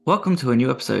Welcome to a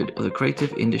new episode of the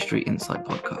Creative Industry Insight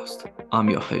Podcast. I'm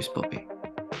your host, Bobby.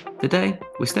 Today,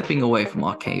 we're stepping away from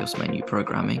our chaos menu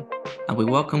programming and we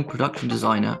welcome production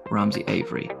designer Ramsey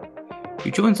Avery, who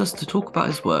joins us to talk about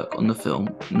his work on the film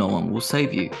No One Will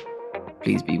Save You.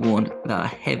 Please be warned, there are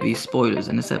heavy spoilers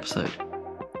in this episode.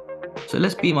 So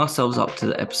let's beam ourselves up to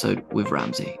the episode with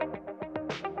Ramsey.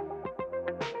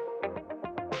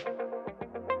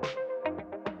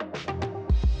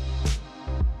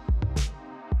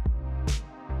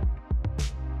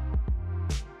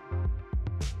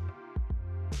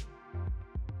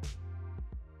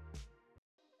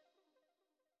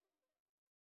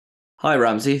 Hi,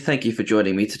 Ramsey. Thank you for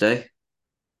joining me today.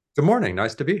 Good morning.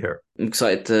 Nice to be here. I'm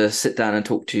excited to sit down and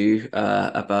talk to you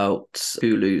about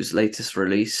Hulu's latest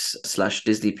release /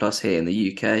 Disney Plus here in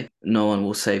the UK. No One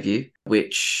Will Save You,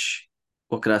 which,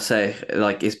 what can I say?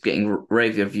 Like, it's getting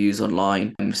rave reviews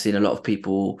online. I've seen a lot of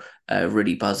people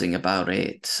really buzzing about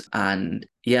it. And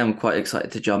yeah, I'm quite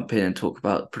excited to jump in and talk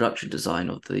about production design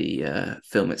of the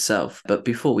film itself. But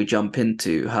before we jump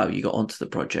into how you got onto the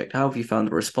project, how have you found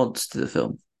the response to the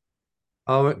film?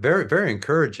 Oh, very, very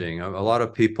encouraging. A lot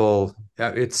of people,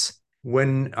 it's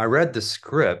when I read the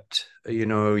script,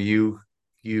 you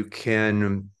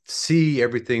can see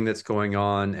everything that's going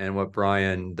on and what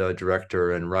Brian, the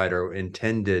director and writer,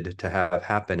 intended to have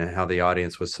happen and how the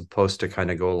audience was supposed to kind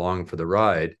of go along for the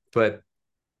ride. But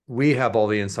we have all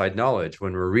the inside knowledge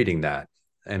when we're reading that.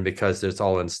 And because it's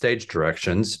all in stage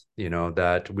directions,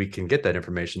 that we can get that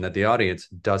information that the audience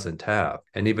doesn't have.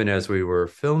 And even as we were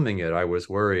filming it, I was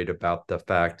worried about the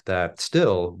fact that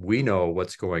still we know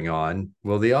what's going on.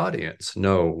 Will the audience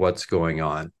know what's going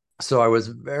on? So I was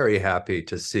very happy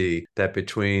to see that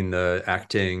between the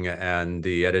acting and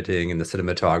the editing and the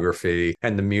cinematography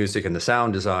and the music and the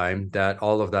sound design, that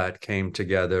all of that came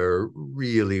together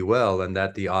really well and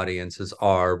that the audiences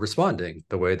are responding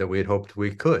the way that we had hoped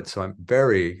we could. So I'm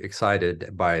very excited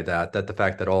by that the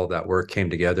fact that all of that work came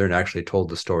together and actually told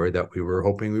the story that we were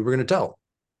hoping we were going to tell.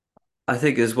 I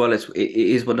think as well as it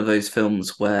is one of those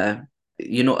films where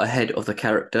you're not ahead of the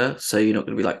character, so you're not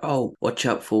going to be like, oh, watch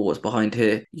out for what's behind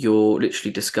here. You're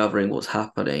literally discovering what's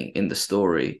happening in the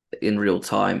story in real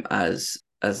time as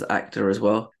actor as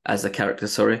well as the character,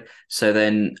 sorry. So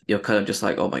then you're kind of just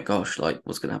like, oh my gosh, like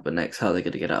what's going to happen next? How are they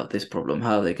going to get out of this problem?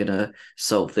 How are they going to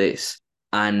solve this?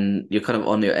 And you're kind of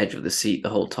on your edge of the seat the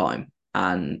whole time.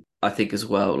 And I think as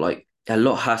well, like a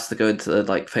lot has to go into the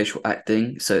like facial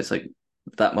acting. So it's like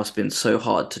that must have been so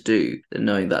hard to do,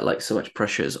 knowing that like so much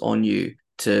pressure is on you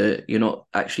to you're not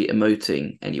actually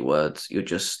emoting any words, you're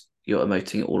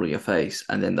emoting it all on your face,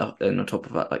 and then on top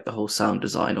of that, like the whole sound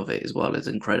design of it as well is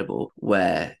incredible,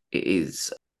 where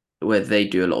they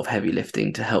do a lot of heavy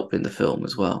lifting to help in the film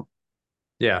as well.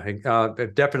 Yeah,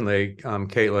 definitely.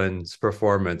 Caitlin's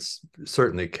performance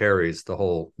certainly carries the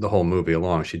whole movie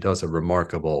along. She does a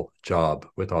remarkable job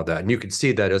with all that, and you could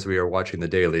see that as we were watching the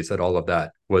dailies that all of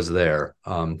that was there.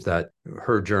 That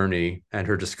her journey and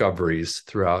her discoveries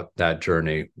throughout that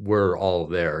journey were all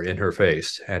there in her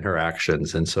face and her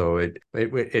actions, and so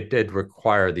it did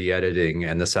require the editing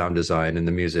and the sound design and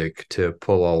the music to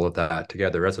pull all of that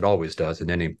together, as it always does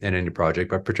in any project,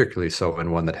 but particularly so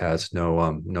in one that has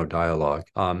no dialogue.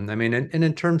 I mean, and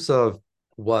in terms of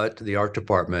what the art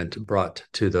department brought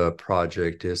to the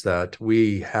project is that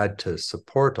we had to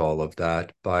support all of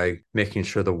that by making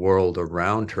sure the world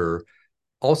around her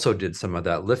also did some of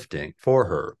that lifting for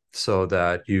her so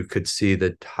that you could see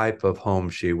the type of home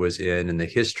she was in and the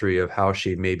history of how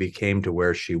she maybe came to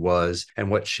where she was and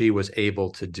what she was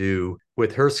able to do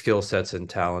with her skill sets and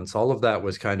talents. All of that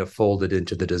was kind of folded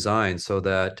into the design so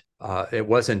that it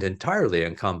wasn't entirely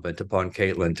incumbent upon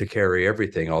Caitlin to carry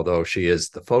everything, although she is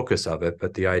the focus of it,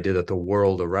 but the idea that the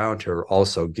world around her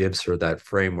also gives her that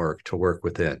framework to work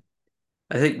within.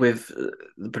 I think with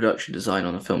the production design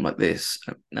on a film like this,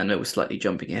 I know we're slightly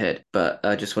jumping ahead, but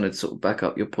I just wanted to sort of back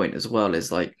up your point as well.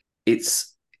 Is like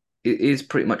it's it is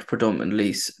pretty much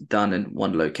predominantly done in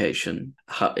one location.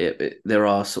 There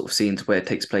are sort of scenes where it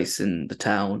takes place in the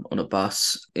town, on a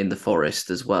bus, in the forest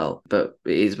as well, but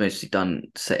it is mostly done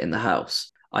set in the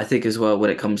house. I think as well when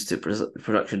it comes to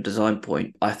production design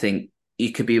point, I think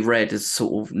it could be read as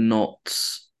sort of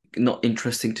not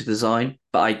interesting to design.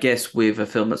 But I guess with a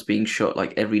film that's being shot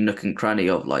like every nook and cranny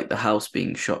of like the house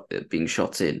being shot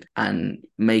in and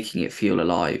making it feel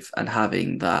alive and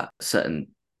having that certain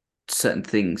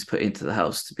things put into the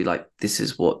house to be like, this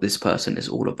is what this person is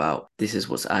all about. This is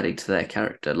what's adding to their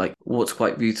character. Like what's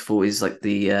quite beautiful is like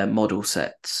the model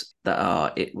sets that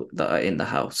are in the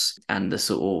house and the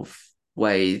sort of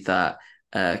way that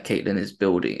Caitlin is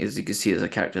building, as you can see as a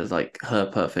character, is like her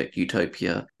perfect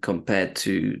utopia compared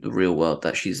to the real world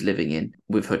that she's living in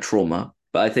with her trauma.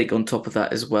 But I think on top of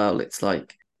that as well, it's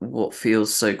like what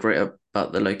feels so great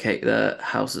about the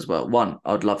house as well. One,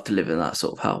 I'd love to live in that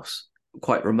sort of house,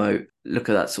 quite remote. Look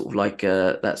at that sort of like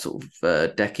that sort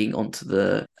of decking onto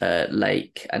the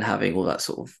lake and having all that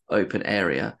sort of open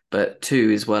area. But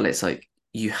two as well, it's like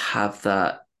you have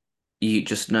that, you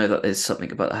just know that there's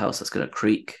something about the house that's going to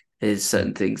creak. There's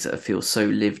certain things that feel so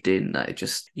lived in that it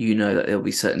just, you know, that there'll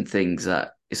be certain things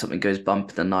that if something goes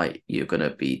bump in the night, you're going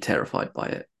to be terrified by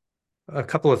it. A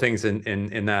couple of things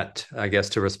in that, I guess,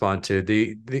 to respond to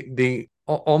the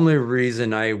only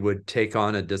reason I would take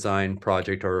on a design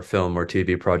project or a film or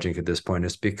TV project at this point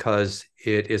is because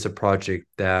it is a project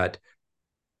that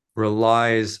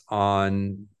relies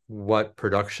on what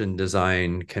production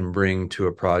design can bring to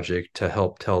a project to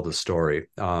help tell the story.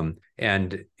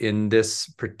 And in this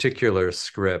particular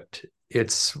script,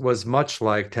 it was much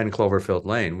like 10 Cloverfield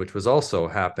Lane, which was also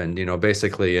happened,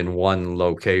 basically in one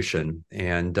location.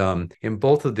 And in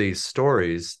both of these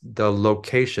stories, the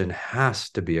location has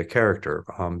to be a character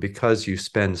because you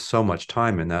spend so much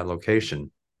time in that location.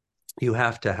 You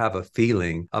have to have a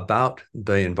feeling about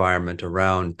the environment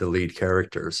around the lead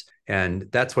characters. And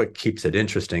that's what keeps it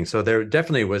interesting. So there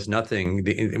definitely was nothing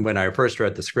when I first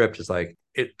read the script, it's like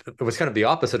it was kind of the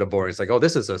opposite of boring. It's like, oh,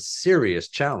 this is a serious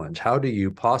challenge. How do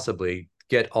you possibly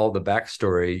get all the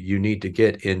backstory you need to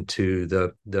get into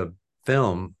the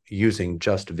film using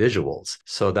just visuals?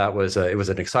 So that was it was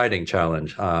an exciting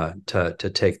challenge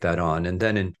to take that on. And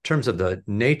then in terms of the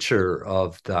nature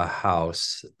of the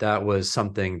house, that was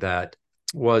something that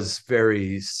was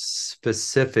very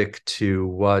specific to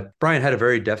what Brian had a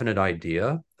very definite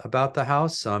idea about the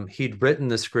house. He'd written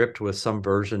the script with some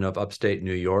version of upstate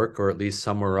New York, or at least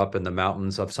somewhere up in the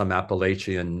mountains of some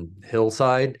Appalachian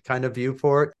hillside kind of view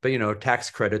for it. But, tax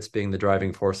credits being the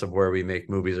driving force of where we make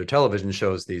movies or television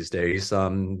shows these days,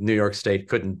 New York State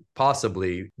couldn't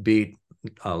possibly beat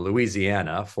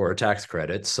Louisiana for a tax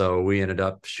credit. So we ended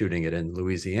up shooting it in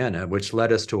Louisiana, which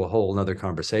led us to a whole other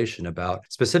conversation about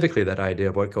specifically that idea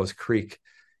of what goes creek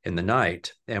in the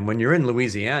night. And when you're in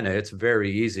Louisiana, it's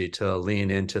very easy to lean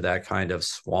into that kind of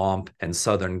swamp and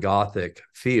Southern Gothic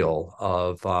feel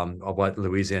of what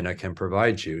Louisiana can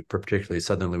provide you, particularly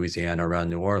Southern Louisiana around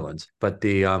New Orleans. But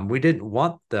we didn't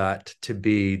want that to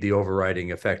be the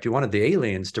overriding effect. You wanted the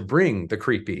aliens to bring the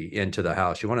creepy into the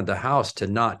house. You wanted the house to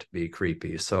not be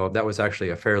creepy. So that was actually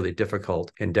a fairly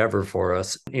difficult endeavor for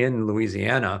us in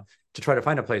Louisiana to try to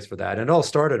find a place for that. And it all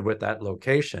started with that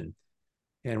location.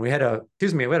 And we had a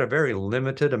very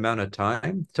limited amount of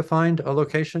time to find a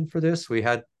location for this. We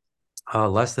had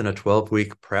less than a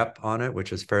 12-week prep on it,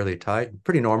 which is fairly tight,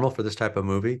 pretty normal for this type of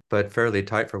movie, but fairly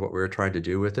tight for what we were trying to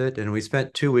do with it. And we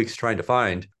spent 2 weeks trying to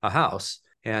find a house.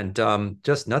 And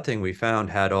just nothing we found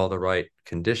had all the right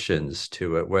conditions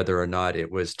to it, whether or not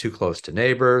it was too close to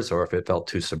neighbors, or if it felt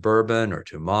too suburban or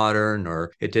too modern,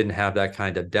 or it didn't have that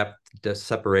kind of depth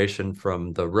separation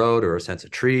from the road or a sense of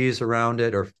trees around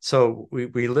it. Or so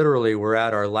we literally were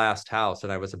at our last house,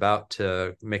 and I was about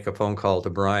to make a phone call to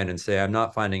Brian and say, I'm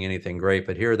not finding anything great,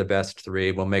 but here are the best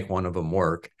three. We'll make one of them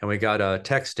work. And we got a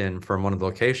text in from one of the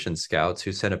location scouts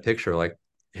who sent a picture like,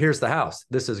 here's the house.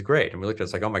 This is great. And we looked at it,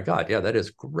 it's like, oh my God, yeah, that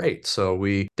is great. So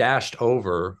we dashed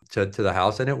over to the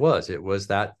house, and it was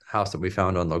that house that we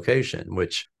found on location,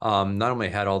 which not only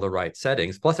had all the right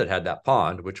settings, plus it had that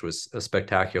pond, which was a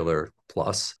spectacular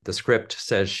plus. The script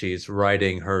says she's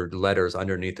writing her letters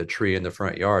underneath a tree in the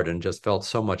front yard, and just felt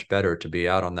so much better to be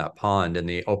out on that pond in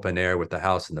the open air with the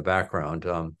house in the background.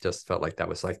 Just felt like that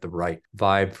was like the right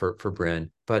vibe for Bryn.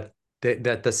 But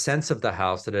that the sense of the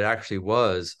house, that it actually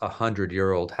was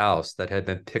 100-year-old house that had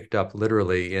been picked up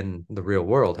literally in the real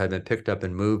world, had been picked up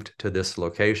and moved to this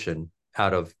location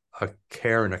out of a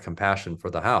care and a compassion for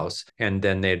the house. And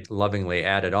then they'd lovingly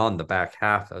added on the back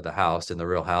half of the house in the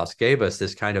real house, gave us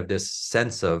this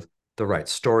sense of the right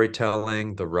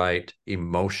storytelling, the right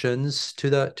emotions to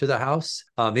the house.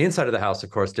 The inside of the house, of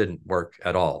course, didn't work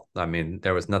at all. I mean,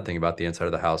 there was nothing about the inside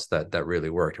of the house that really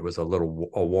worked. It was a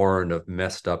warren of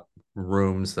messed up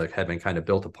rooms that had been kind of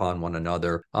built upon one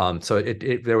another. So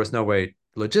there was no way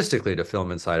logistically to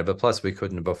film inside of it. Plus, we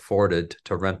couldn't have afforded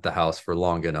to rent the house for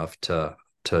long enough to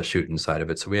shoot inside of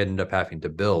it. So we ended up having to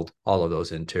build all of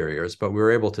those interiors, but we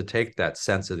were able to take that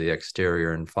sense of the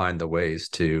exterior and find the ways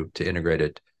to integrate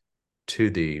it to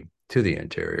the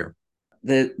interior.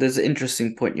 There's an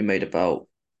interesting point you made about,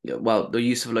 well, the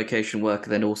use of location work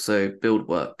and then also build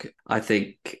work. I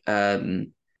think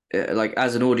like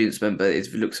as an audience member,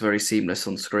 it looks very seamless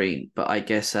on screen. But I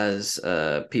guess as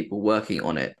people working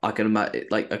on it, I can imagine,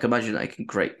 like I can imagine that it can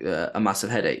create a massive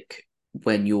headache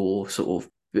when you're sort of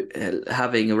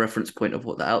having a reference point of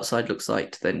what the outside looks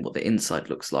like to then what the inside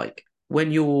looks like.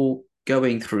 When you're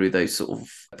going through those sort of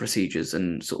procedures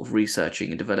and sort of researching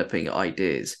and developing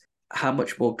ideas, how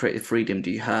much more creative freedom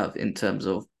do you have in terms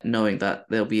of knowing that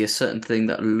there'll be a certain thing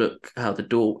that look how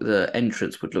the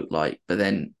entrance would look like, but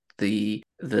then the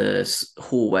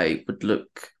hallway would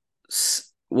look.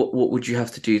 What would you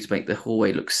have to do to make the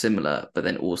hallway look similar, but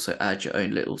then also add your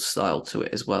own little style to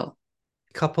it as well?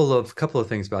 Couple of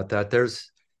things about that. There's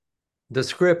the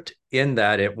script in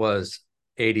that it was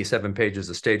 87 pages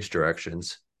of stage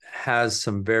directions has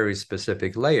some very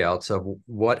specific layouts of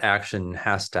what action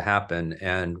has to happen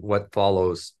and what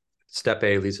follows. Step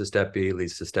A leads to step B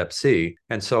leads to step C.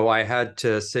 And so I had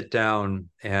to sit down,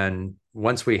 and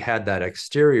once we had that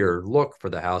exterior look for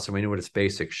the house and we knew what its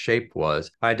basic shape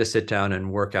was, I had to sit down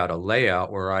and work out a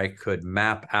layout where I could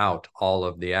map out all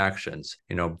of the actions.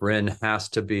 Bryn has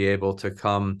to be able to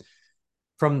come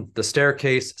from the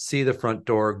staircase, see the front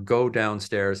door, go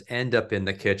downstairs, end up in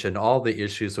the kitchen. All the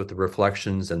issues with the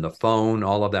reflections and the phone,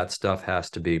 all of that stuff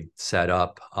has to be set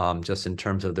up, just in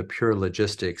terms of the pure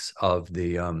logistics of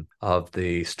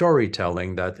the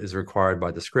storytelling that is required by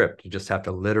the script. You just have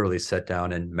to literally sit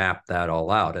down and map that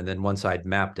all out. And then once I'd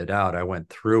mapped it out, I went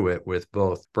through it with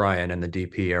both Brian and the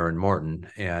DP, Aaron Morton,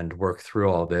 and worked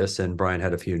through all this. And Brian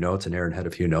had a few notes and Aaron had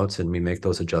a few notes, and we make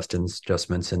those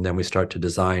adjustments, and then we start to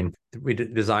design. We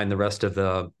design the rest of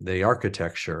the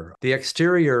architecture. The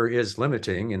exterior is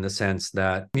limiting in the sense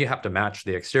that you have to match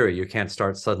the exterior. You can't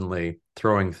start suddenly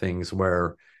throwing things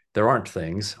where there aren't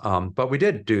things. But we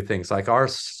did do things like our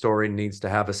story needs to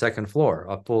have a second floor,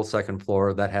 a full second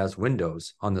floor that has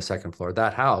windows on the second floor.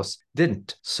 That house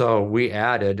didn't. So we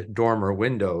added dormer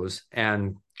windows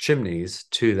and chimneys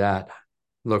to that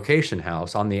location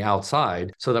house on the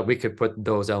outside so that we could put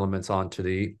those elements onto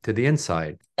the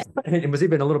inside. It was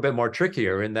even a little bit more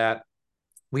trickier in that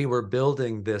we were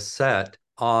building this set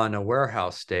on a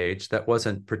warehouse stage that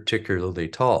wasn't particularly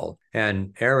tall.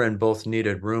 And Aaron both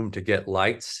needed room to get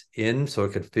lights in so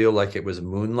it could feel like it was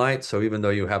moonlight. So even though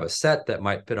you have a set that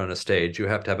might fit on a stage, you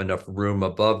have to have enough room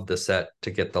above the set to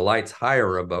get the lights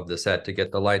higher above the set to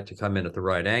get the light to come in at the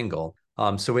right angle.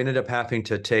 So we ended up having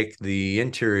to take the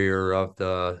interior of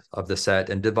the set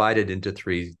and divide it into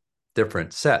three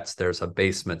different sets. There's a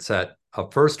basement set, a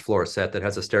first floor set that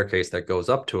has a staircase that goes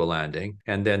up to a landing.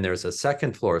 And then there's a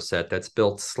second floor set that's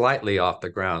built slightly off the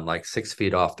ground, like 6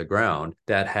 feet off the ground,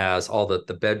 that has all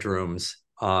the bedrooms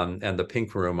and the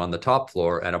pink room on the top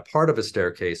floor and a part of a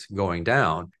staircase going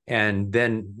down. And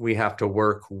then we have to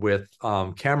work with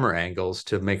camera angles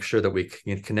to make sure that we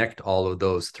can connect all of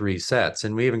those three sets.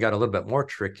 And we even got a little bit more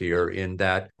trickier in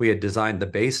that we had designed the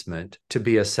basement to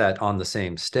be a set on the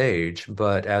same stage,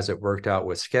 but as it worked out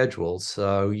with schedules,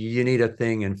 you need a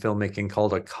thing in filmmaking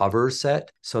called a cover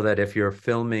set, so that if you're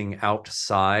filming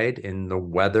outside in the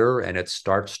weather and it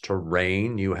starts to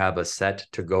rain, you have a set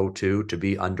to go to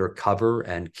be under cover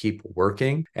and keep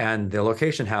working. And the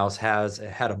location house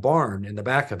had a barn in the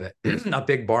back of it, a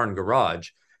big barn garage.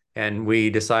 And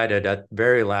we decided at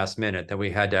very last minute that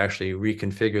we had to actually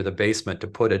reconfigure the basement to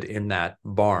put it in that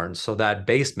barn. So that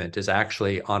basement is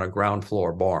actually on a ground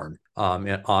floor barn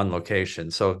on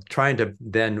location. So trying to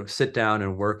then sit down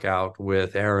and work out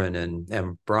with Aaron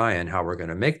and Brian how we're going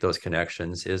to make those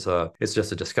connections it's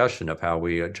just a discussion of how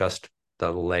we adjust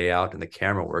the layout and the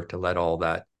camera work to let all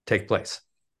that take place.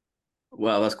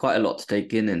 Well, that's quite a lot to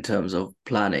take in terms of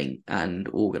planning and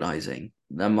organizing.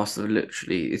 That must have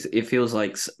literally, it feels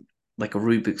like a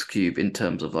Rubik's Cube in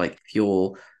terms of like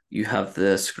you have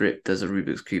the script as a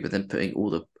Rubik's Cube and then putting all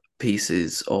the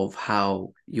pieces of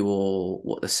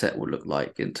what the set will look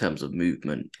like in terms of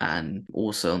movement, and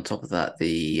also on top of that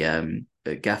the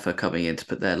gaffer coming in to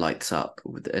put their lights up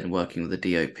and working with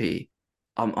the DOP.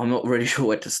 I'm not really sure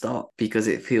where to start because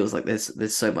it feels like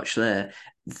there's so much there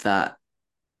that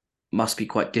must be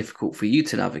quite difficult for you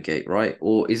to navigate, right?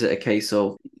 Or is it a case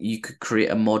of you could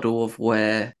create a model of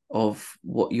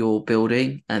what you're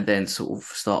building and then sort of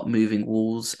start moving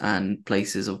walls and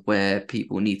places of where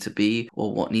people need to be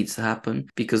or what needs to happen?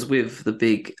 Because with the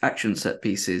big action set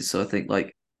pieces, so I think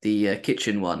like the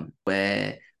kitchen one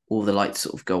where all the lights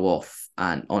sort of go off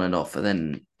and on and off, and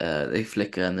then they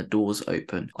flicker and the doors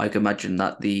open. I can imagine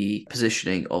that the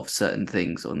positioning of certain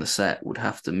things on the set would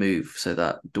have to move so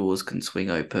that doors can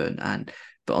swing open,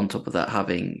 but on top of that,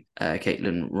 having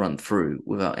Caitlin run through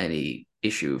without any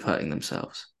issue of hurting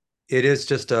themselves. It is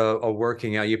just a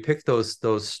working out. You pick those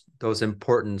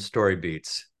important story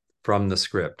beats from the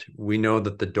script. We know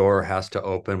that the door has to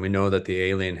open. We know that the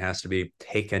alien has to be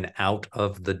taken out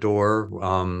of the door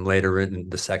later in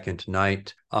the second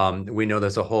night. We know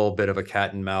there's a whole bit of a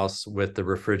cat and mouse with the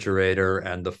refrigerator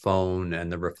and the phone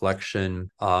and the reflection.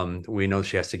 We know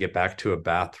she has to get back to a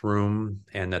bathroom,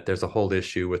 and that there's a whole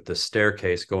issue with the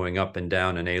staircase going up and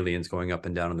down and aliens going up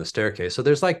and down on the staircase. So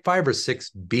there's like 5 or 6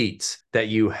 beats that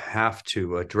you have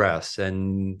to address.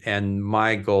 And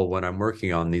my goal when I'm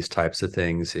working on these types of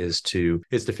things is to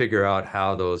figure out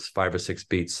how those 5 or 6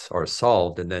 beats are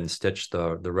solved and then stitch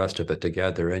the rest of it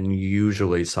together. And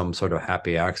usually some sort of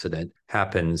happy accident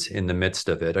happens in the midst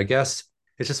of it. I guess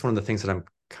it's just one of the things that I'm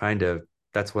kind of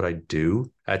that's what I do.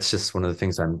 That's just one of the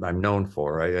things I'm known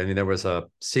for. I mean, there was a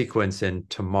sequence in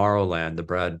Tomorrowland, the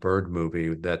Brad Bird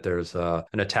movie, that there's an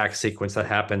attack sequence that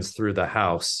happens through the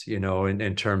house,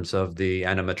 in terms of the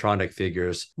animatronic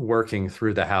figures working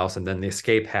through the house, and then the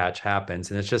escape hatch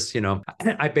happens. And it's just,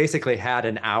 I basically had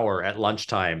an hour at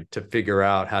lunchtime to figure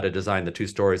out how to design the 2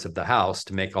 stories of the house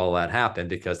to make all that happen,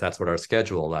 because that's what our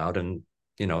schedule allowed. And,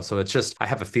 so it's just, I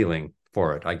have a feeling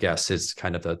for it, I guess, is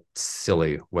kind of a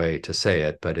silly way to say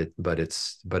it, but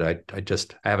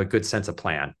I have a good sense of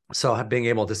plan. So being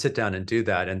able to sit down and do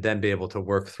that, and then be able to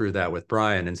work through that with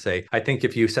Brian and say, I think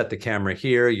if you set the camera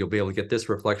here, you'll be able to get this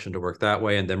reflection to work that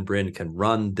way, and then Bryn can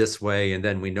run this way, and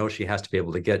then we know she has to be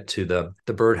able to get to the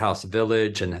birdhouse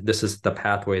village, and this is the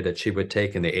pathway that she would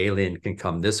take, and the alien can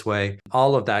come this way.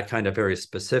 All of that kind of very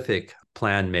specific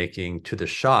plan making to the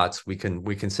shots, we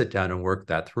can sit down and work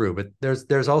that through. But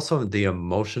there's also the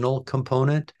emotional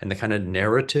component and the kind of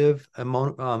narrative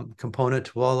component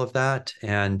to all of that,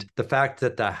 and the fact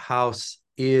that the house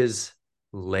is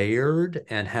layered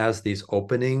and has these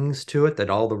openings to it, that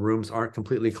all the rooms aren't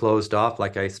completely closed off.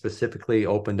 Like, I specifically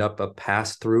opened up a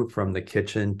pass through from the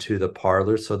kitchen to the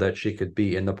parlor so that she could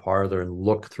be in the parlor and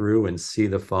look through and see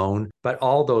the phone. But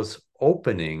all those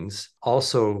openings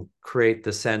also create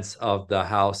the sense of the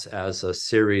house as a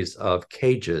series of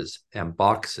cages and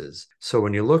boxes. So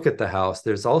when you look at the house,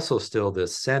 there's also still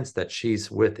this sense that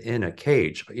she's within a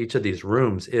cage. Each of these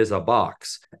rooms is a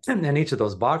box, and each of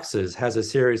those boxes has a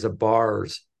series of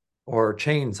bars or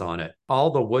chains on it.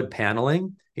 All the wood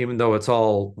paneling, even though it's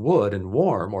all wood and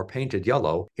warm or painted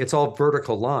yellow, it's all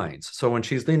vertical lines. So when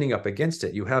she's leaning up against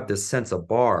it, you have this sense of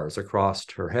bars across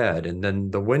her head. And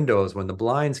then the windows, when the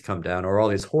blinds come down, are all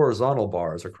these horizontal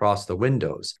bars across the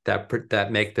windows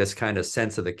that make this kind of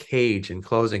sense of the cage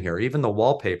enclosing her. Even the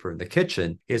wallpaper in the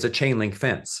kitchen is a chain link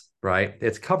fence. Right?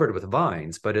 It's covered with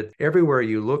vines, but everywhere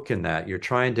you look in that, you're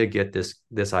trying to get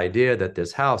this idea that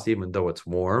this house, even though it's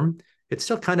warm, it's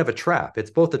still kind of a trap. It's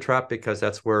both a trap because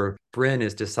that's where Bryn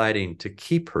is deciding to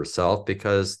keep herself,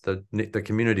 because the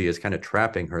community is kind of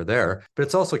trapping her there. But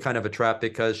it's also kind of a trap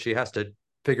because she has to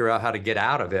figure out how to get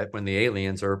out of it when the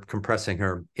aliens are compressing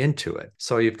her into it.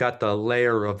 So you've got the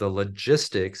layer of the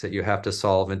logistics that you have to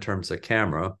solve in terms of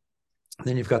camera.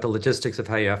 Then you've got the logistics of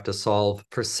how you have to solve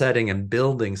for setting and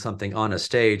building something on a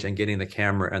stage and getting the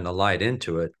camera and the light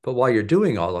into it. But while you're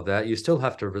doing all of that, you still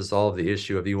have to resolve the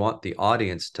issue of, you want the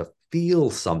audience to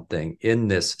feel something in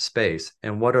this space.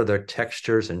 And what are their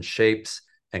textures and shapes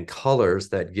and colors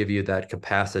that give you that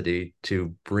capacity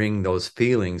to bring those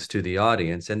feelings to the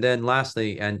audience? And then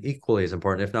lastly, and equally as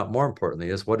important, if not more importantly,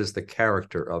 is what is the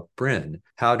character of Bryn?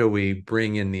 How do we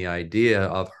bring in the idea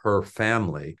of her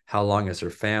family? How long has her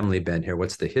family been here?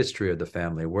 What's the history of the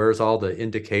family? Where's all the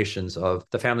indications of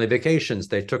the family vacations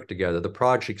they took together, the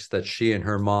projects that she and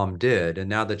her mom did? And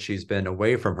now that she's been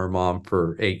away from her mom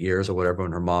for 8 years or whatever,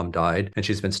 when her mom died, and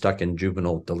she's been stuck in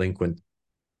juvenile delinquent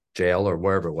jail or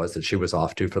wherever it was that she was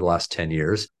off to for the last 10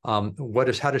 years. How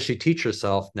does she teach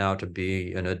herself now to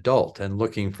be an adult, and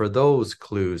looking for those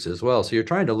clues as well? So you're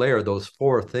trying to layer those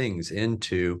 4 things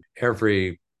into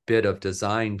every bit of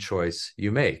design choice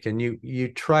you make. And you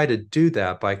try to do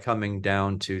that by coming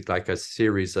down to like a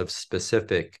series of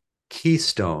specific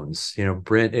keystones.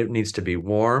 Bryn, it needs to be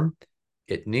warm.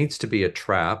 It needs to be a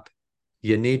trap.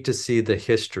 You need to see the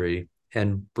history,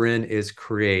 and Bryn is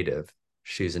creative.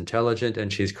 She's intelligent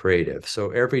and she's creative. So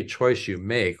every choice you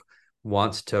make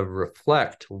wants to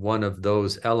reflect one of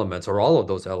those elements, or all of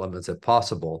those elements if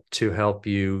possible, to help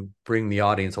you bring the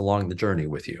audience along the journey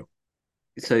with you.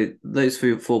 So those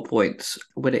 4 points,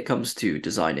 when it comes to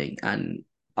designing, and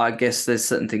I guess there's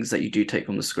certain things that you do take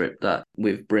from the script, that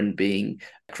with Bryn being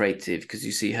creative, because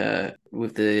you see her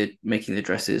with the making the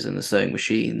dresses and the sewing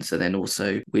machines, and then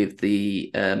also with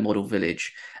the model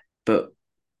village. But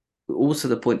also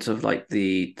the points of like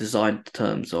the design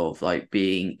terms of like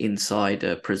being inside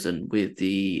a prison, with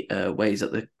the ways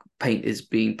that the paint is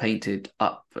being painted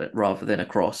up rather than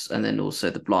across, and then also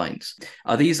the blinds.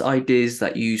 Are these ideas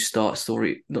that you start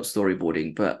not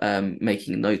storyboarding, but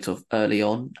making note of early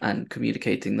on and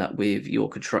communicating that with your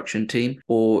construction team,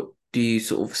 or do you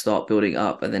sort of start building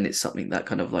up and then it's something that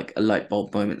kind of like a light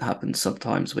bulb moment happens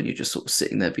sometimes when you're just sort of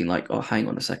sitting there being like, oh, hang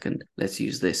on a second, let's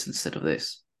use this instead of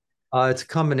this? It's a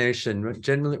combination.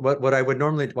 Generally, what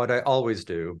I always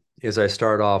do is I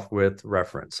start off with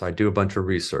reference. I do a bunch of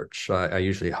research. I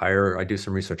do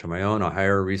some research on my own. I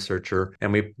hire a researcher,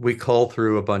 and we cull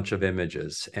through a bunch of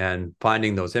images. And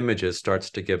finding those images starts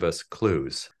to give us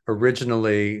clues.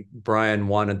 Originally, Brian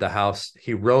wanted the house.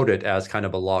 He wrote it as kind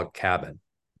of a log cabin,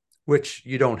 which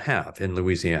you don't have in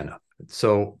Louisiana.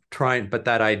 But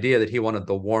that idea that he wanted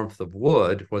the warmth of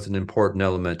wood was an important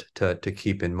element to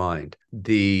keep in mind.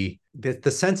 The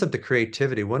sense of the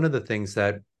creativity, one of the things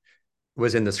that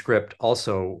was in the script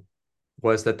also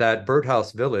was that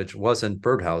birdhouse village wasn't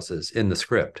birdhouses in the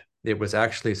script. It was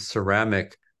actually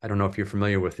ceramic. I don't know if you're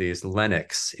familiar with these.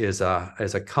 Lennox is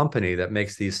a company that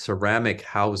makes these ceramic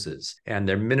houses, and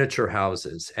they're miniature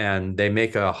houses, and they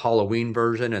make a Halloween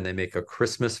version and they make a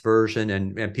Christmas version,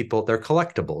 and people, they're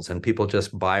collectibles, and people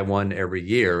just buy one every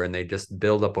year, and they just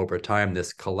build up over time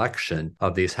this collection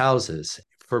of these houses.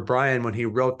 For Brian, when he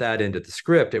wrote that into the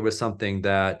script, it was something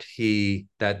that he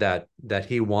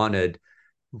wanted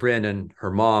Bryn and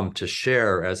her mom to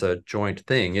share as a joint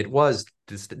thing. It was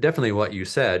definitely what you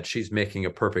said. She's making a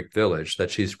perfect village,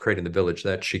 that she's creating the village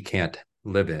that she can't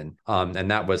live in. And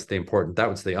that was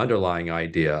the underlying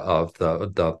idea of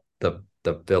the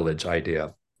village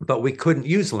idea. But we couldn't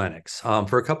use Lennox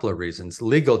for a couple of reasons.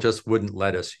 Legal just wouldn't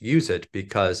let us use it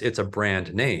because it's a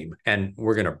brand name, and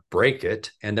we're going to break it,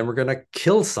 and then we're going to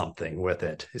kill something with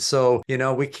it. So,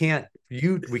 we can't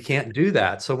do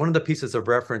that. So one of the pieces of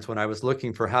reference when I was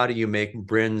looking for how do you make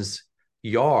Bryn's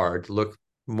yard look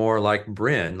more like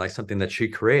Bryn, like something that she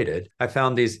created, I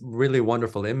found these really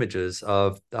wonderful images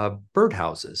of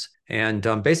birdhouses. And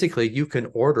basically, you can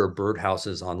order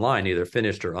birdhouses online, either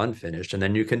finished or unfinished, and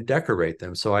then you can decorate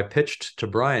them. So I pitched to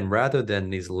Brian, rather than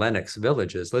these Lennox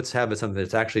villages, let's have it something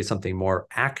that's actually something more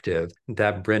active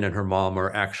that Bryn and her mom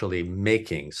are actually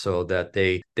making, so that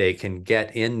they can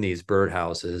get in these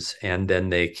birdhouses, and then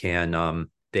they can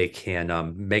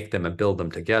make them and build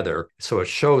them together. So it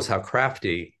shows how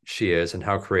crafty she is and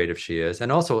how creative she is. And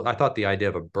also, I thought the idea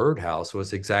of a birdhouse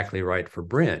was exactly right for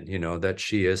Bryn, that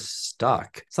she is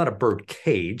stuck. It's not a bird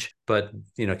cage, but,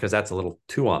 because that's a little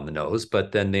too on the nose.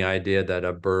 But then the idea that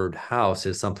a birdhouse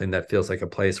is something that feels like a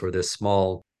place where this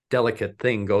small, delicate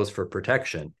thing goes for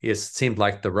protection. It seemed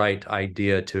like the right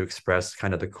idea to express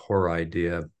kind of the core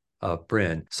idea of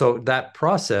Bryn. So that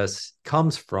process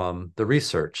comes from the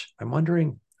research. I'm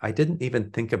wondering, I didn't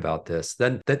even think about this.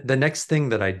 Then the next thing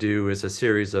that I do is a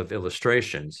series of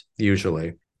illustrations,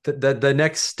 usually. The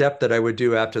next step that I would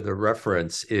do after the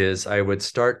reference is I would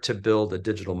start to build a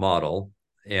digital model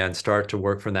and start to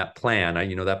work from that plan.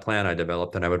 That plan I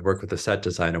developed, and I would work with the set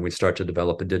designer. We start to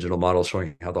develop a digital model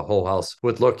showing how the whole house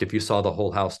would look if you saw the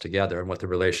whole house together and what the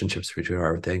relationships between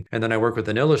everything. And then I work with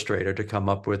an illustrator to come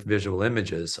up with visual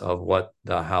images of what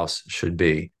the house should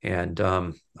be. And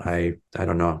I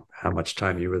don't know how much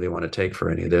time you really want to take for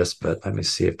any of this, but let me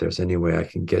see if there's any way I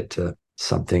can get to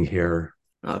something here.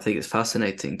 I think it's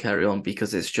fascinating. Carry on,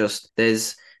 because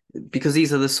because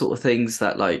these are the sort of things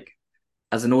that, like,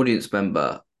 as an audience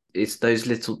member, it's those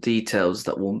little details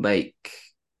that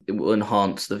it will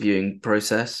enhance the viewing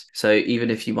process. So even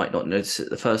if you might not notice it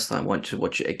the first time, once you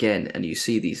watch it again and you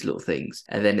see these little things,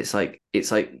 and then it's like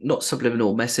not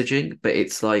subliminal messaging, but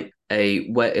it's like a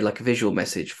visual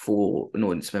message for an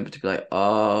audience member to be like,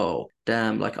 oh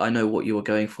damn, like I know what you were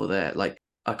going for there. Like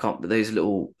I can't, those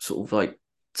little sort of like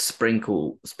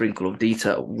sprinkle of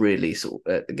detail really sort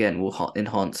of, again, will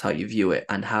enhance how you view it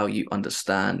and how you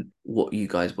understand what you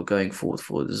guys were going for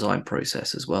the design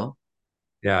process as well.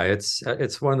 Yeah, it's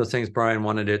one of those things. Brian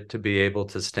wanted it to be able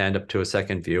to stand up to a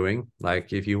second viewing.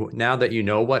 Like, if you, now that you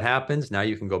know what happens, now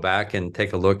you can go back and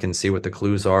take a look and see what the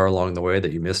clues are along the way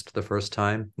that you missed the first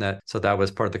time. That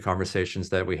was part of the conversations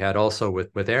that we had also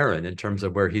with Aaron, in terms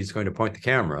of where he's going to point the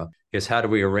camera, is how do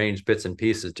we arrange bits and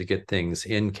pieces to get things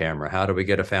in camera? How do we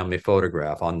get a family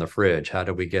photograph on the fridge? How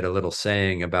do we get a little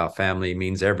saying about family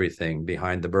means everything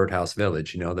behind the birdhouse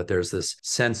village? That there's this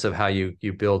sense of how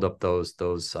you build up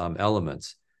those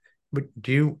elements. But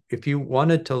if you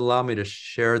wanted to allow me to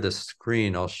share the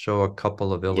screen, I'll show a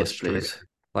couple of Yes, illustrations. please.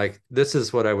 Like, this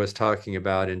is what I was talking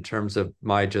about in terms of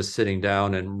my just sitting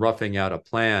down and roughing out a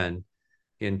plan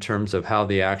in terms of how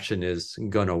the action is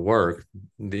going to work.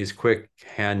 These quick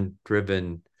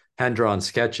hand-driven hand-drawn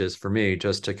sketches for me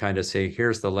just to kind of say,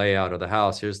 here's the layout of the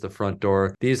house, here's the front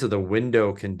door, these are the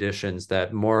window conditions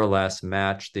that more or less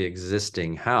match the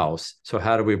existing house. So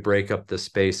how do we break up the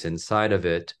space inside of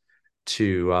it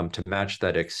to match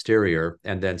that exterior,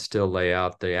 and then still lay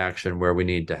out the action where we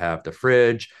need to have the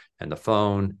fridge and the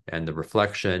phone and the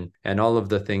reflection and all of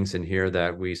the things in here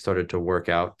that we started to work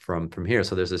out from here.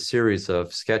 So there's a series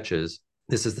of sketches.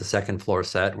 This is the second floor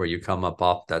set where you come up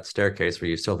off that staircase where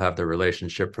you still have the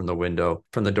relationship from the window,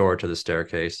 from the door to the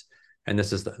staircase. And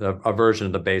this is a version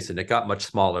of the base, and it got much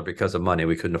smaller because of money.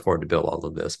 We couldn't afford to build all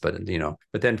of this, but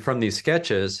but then from these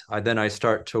sketches, I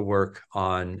start to work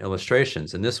on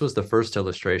illustrations. And this was the first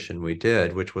illustration we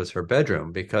did, which was her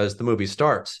bedroom, because the movie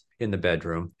starts in the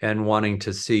bedroom, and wanting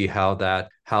to see how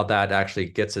that actually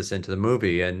gets us into the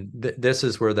movie. And this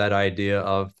is where that idea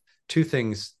of two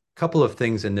things, couple of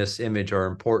things in this image are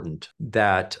important.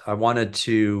 That I wanted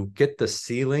to get the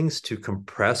ceilings to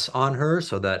compress on her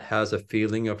so that has a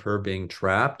feeling of her being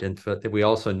trapped. And we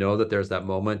also know that there's that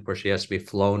moment where she has to be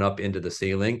flown up into the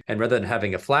ceiling. And rather than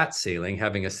having a flat ceiling,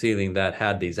 having a ceiling that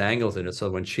had these angles in it. So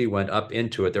when she went up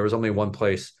into it, there was only one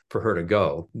place for her to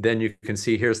go. Then you can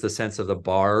see here's the sense of the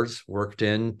bars worked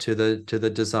into the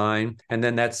design. And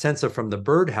then that sense of from the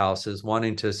birdhouse is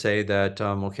wanting to say that,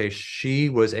 okay, she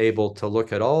was able to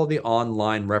look at all the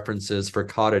online references for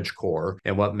cottagecore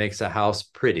and what makes a house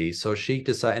pretty. So she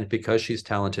decided, and because she's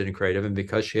talented and creative and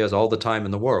because she has all the time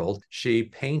in the world, she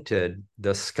painted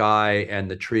the sky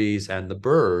and the trees and the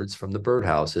birds from the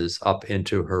birdhouses up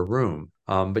into her room.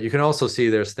 But you can also see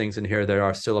there's things in here that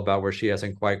are still about where she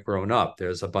hasn't quite grown up.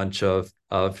 There's a bunch of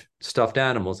stuffed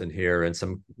animals in here and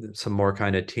some more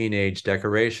kind of teenage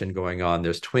decoration going on.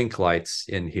 There's twink lights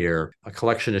in here, a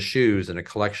collection of shoes and a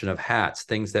collection of hats,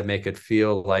 things that make it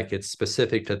feel like it's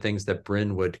specific to things that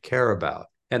Bryn would care about.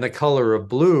 And the color of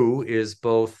blue is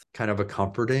both kind of a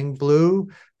comforting blue,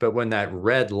 but when that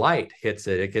red light hits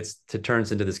it, it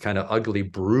turns into this kind of ugly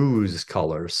bruise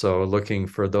color. So looking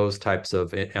for those types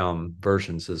of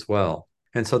versions as well.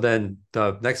 And so then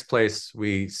the next place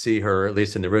we see her, at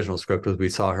least in the original script, was we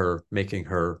saw her making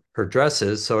her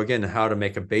dresses. So again, how to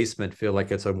make a basement feel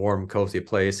like it's a warm, cozy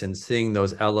place, and seeing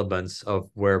those elements of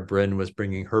where Bryn was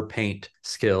bringing her paint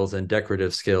skills and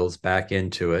decorative skills back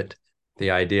into it.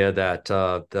 The idea that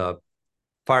the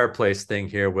fireplace thing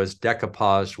here was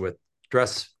decoupaged with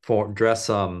dress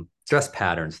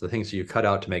patterns, the things that you cut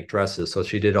out to make dresses. So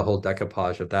she did a whole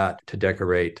decoupage of that to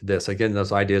decorate this. Again,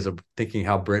 those ideas of thinking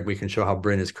how we can show how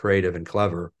Bryn is creative and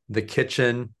clever. The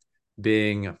kitchen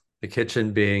being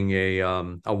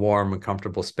a warm and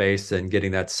comfortable space, and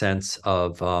getting that sense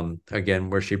of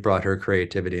again where she brought her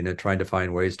creativity and trying to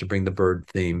find ways to bring the bird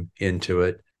theme into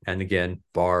it. And again,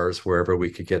 bars wherever we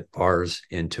could get bars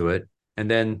into it. And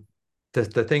then the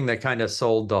thing that kind of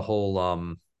sold the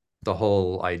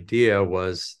whole idea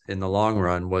was, in the long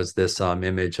run, was this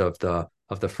image of the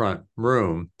front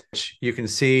room, which you can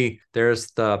see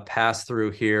there's the pass through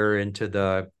here into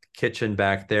the kitchen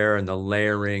back there, and the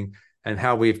layering, and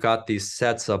how we've got these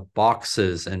sets of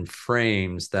boxes and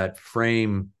frames that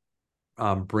frame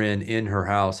Bryn in her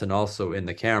house and also in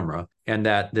the camera. And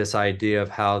that this idea of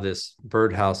how this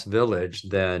birdhouse village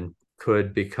then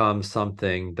could become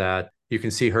something that you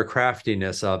can see her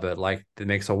craftiness of it, like it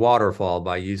makes a waterfall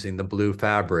by using the blue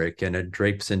fabric, and it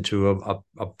drapes into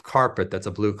a carpet that's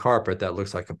a blue carpet that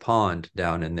looks like a pond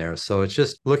down in there. So it's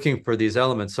just looking for these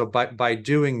elements. So by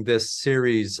doing this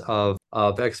series of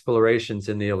explorations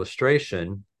in the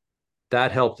illustration,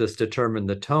 that helped us determine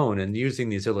the tone. And using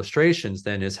these illustrations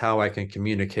then is how I can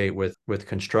communicate with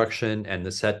construction and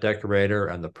the set decorator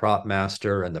and the prop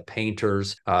master and the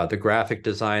painters, the graphic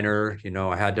designer.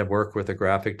 I had to work with a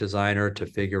graphic designer to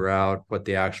figure out what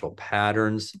the actual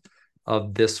patterns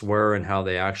of this were and how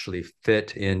they actually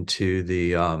fit into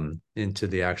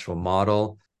the actual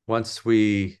model. Once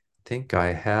we think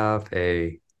I have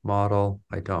a model,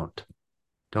 I don't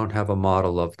have a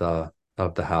model of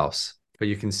the house. But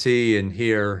you can see and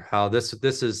hear how this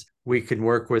is, we can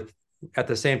work with, at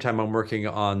the same time I'm working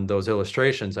on those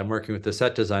illustrations, I'm working with the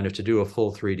set designer to do a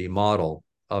full 3D model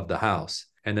of the house.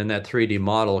 And then that 3D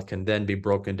model can then be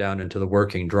broken down into the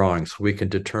working drawings. We can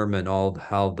determine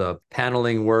how the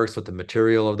paneling works, what the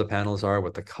material of the panels are,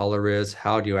 what the color is,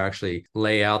 how do you actually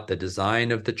lay out the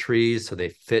design of the trees so they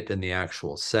fit in the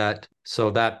actual set. So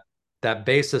that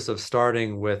basis of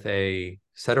starting with a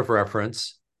set of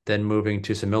reference, then moving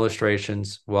to some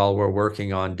illustrations while we're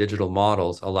working on digital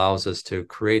models, allows us to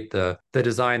create the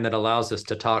design that allows us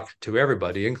to talk to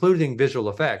everybody, including visual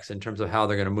effects, in terms of how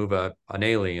they're going to move an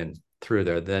alien through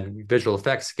there. Then visual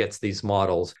effects gets these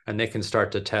models, and they can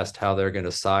start to test how they're going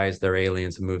to size their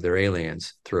aliens and move their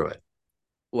aliens through it.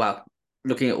 Wow.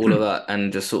 Looking at all of that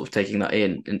and just sort of taking that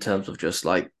in terms of just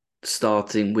like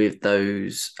starting with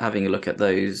those, having a look at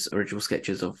those original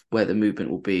sketches of where the movement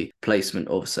will be, placement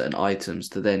of certain items,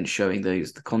 to then showing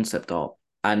those the concept art.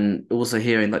 And also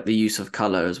hearing like the use of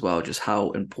color as well, just how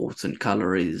important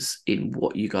color is in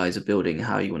what you guys are building,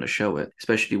 how you want to show it,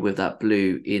 especially with that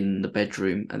blue in the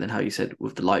bedroom, and then how you said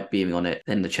with the light beaming on it,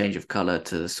 then the change of color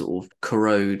to sort of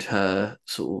corrode her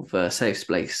sort of safe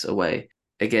space away.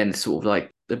 Again, sort of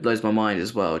like it blows my mind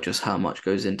as well, just how much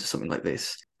goes into something like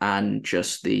this, and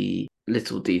just the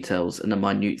little details and the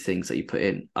minute things that you put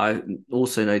in. I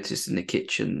also noticed in the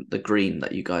kitchen the green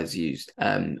that you guys used,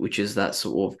 which is that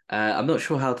sort of I'm not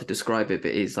sure how to describe it,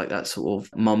 but it's like that sort of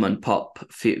mum and pop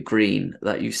fit green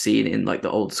that you've seen in like the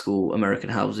old school American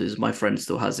houses. My friend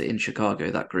still has it in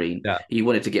Chicago, that green. Yeah. He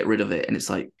wanted to get rid of it, and it's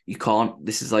like you can't.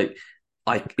 This is like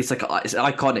it's like it's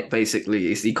iconic basically.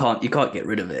 You can't get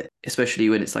rid of it, especially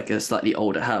when it's like a slightly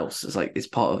older house. It's like it's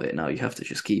part of it now. You have to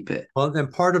just keep it. Well,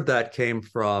 and part of that came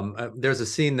from there's a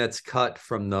scene that's cut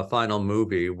from the final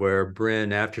movie where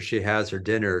Bryn, after she has her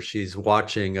dinner, she's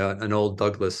watching an old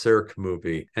Douglas Sirk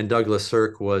movie. And Douglas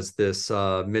Sirk was this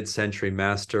mid-century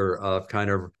master of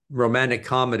kind of romantic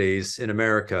comedies in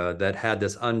America that had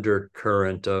this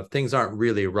undercurrent of things aren't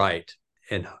really right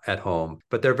in at home,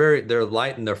 but they're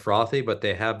light and they're frothy, but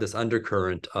they have this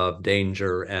undercurrent of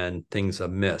danger and things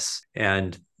amiss.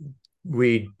 And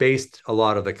we based a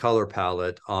lot of the color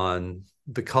palette on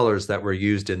the colors that were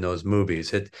used in those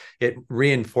movies. It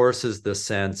reinforces the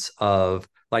sense of,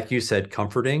 like you said,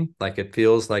 comforting, like it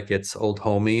feels like it's old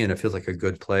homey and it feels like a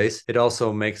good place. It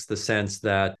also makes the sense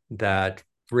that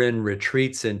Bryn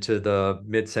retreats into the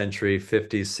mid-century 50s,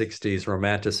 60s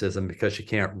romanticism because she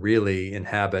can't really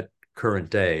inhabit current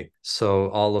day. So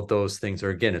all of those things are,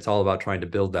 again, it's all about trying to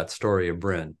build that story of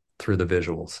Bryn through the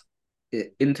visuals.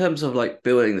 In terms of like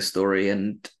building the story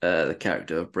and the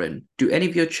character of Bryn, do any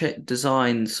of your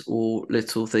designs or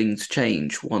little things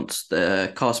change once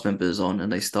the cast members on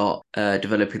and they start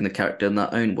developing the character in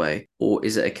their own way, or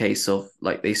is it a case of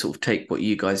like they sort of take what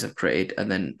you guys have created and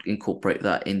then incorporate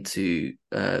that into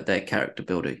their character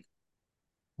building?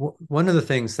 One of the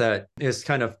things that is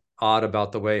kind of odd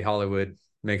about the way Hollywood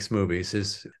makes movies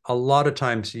is a lot of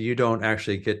times you don't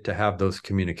actually get to have those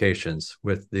communications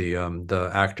with the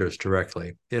actors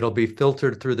directly. It'll be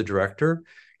filtered through the director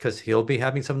because he'll be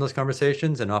having some of those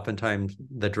conversations, and oftentimes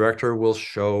the director will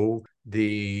show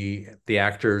the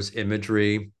actors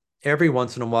imagery. Every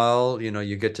once in a while,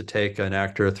 you get to take an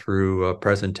actor through a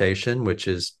presentation, which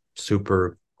is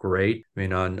super great. I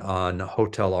mean, on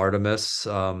Hotel Artemis,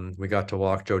 we got to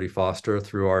walk Jodie Foster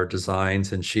through our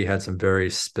designs, and she had some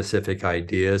very specific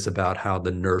ideas about how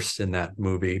the nurse in that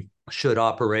movie should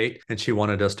operate. And she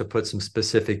wanted us to put some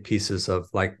specific pieces of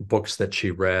like books that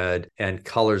she read and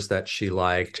colors that she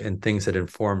liked and things that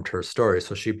informed her story.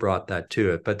 So she brought that to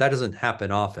it. But that doesn't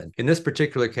happen often. In this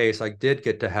particular case, I did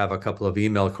get to have a couple of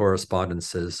email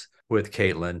correspondences with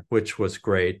Caitlin, which was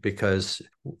great because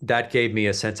that gave me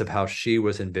a sense of how she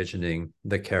was envisioning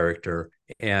the character.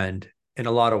 And in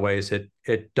a lot of ways,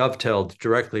 it dovetailed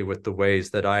directly with the ways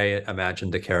that I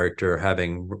imagined the character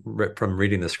having from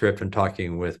reading the script and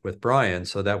talking with Brian,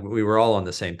 so that we were all on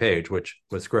the same page, which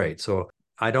was great. So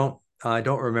I don't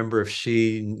remember if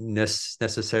she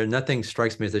necessarily, nothing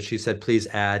strikes me as that she said, please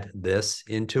add this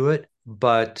into it,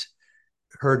 but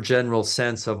her general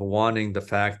sense of wanting the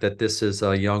fact that this is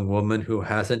a young woman who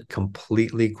hasn't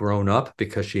completely grown up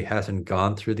because she hasn't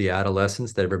gone through the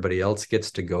adolescence that everybody else gets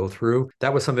to go through.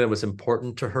 That was something that was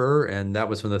important to her. And that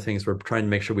was one of the things we're trying to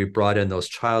make sure we brought in those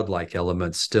childlike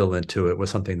elements still into it, was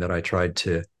something that I tried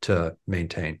to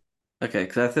maintain. Okay,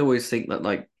 because I always think that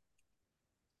like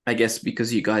I guess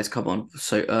because you guys come on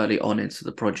so early on into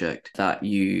the project that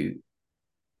you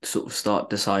sort of start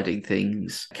deciding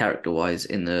things character wise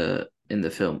in the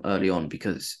film early on,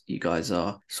 because you guys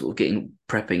are sort of getting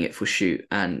prepping it for shoot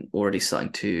and already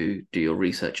starting to do your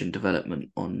research and development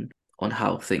on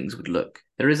how things would look.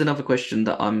 There is another question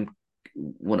that I'm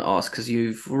want to ask, because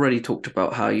you've already talked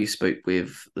about how you spoke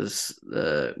with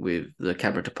the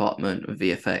camera department of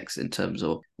VFX in terms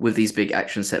of with these big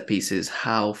action set pieces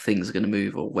how things are going to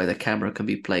move or where the camera can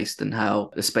be placed and how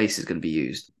the space is going to be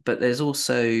used. But there's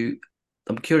also,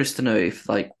 I'm curious to know if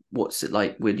like what's it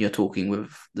like when you're talking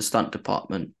with the stunt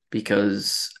department,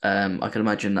 because I can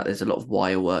imagine that there's a lot of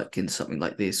wire work in something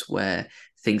like this where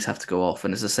things have to go off,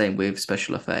 and it's the same with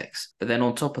special effects. But then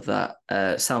on top of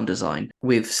that, sound design.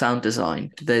 With sound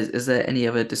design, is there any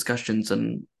other discussions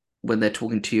and when they're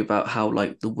talking to you about how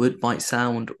like the wood might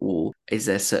sound, or is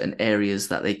there certain areas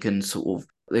that they can sort of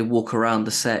they walk around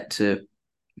the set to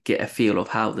get a feel of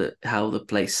how the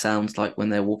place sounds like when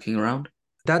they're walking around?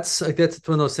 That's one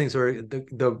of those things where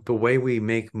the way we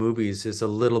make movies is a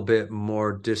little bit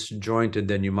more disjointed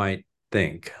than you might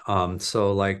think.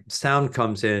 So like sound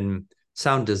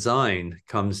design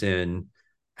comes in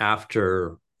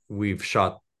after we've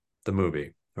shot the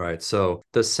movie, right? So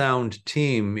the sound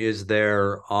team is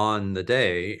there on the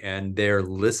day and they're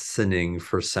listening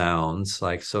for sounds.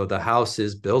 Like, so the house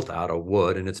is built out of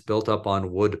wood and it's built up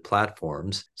on wood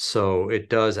platforms. So it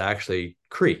does actually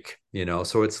creak,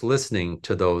 so it's listening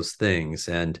to those things.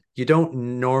 And you don't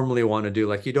normally want to do,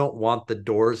 like, you don't want the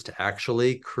doors to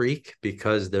actually creak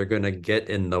because they're going to get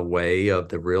in the way of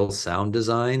the real sound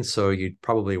design. So you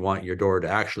probably want your door to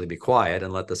actually be quiet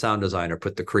and let the sound designer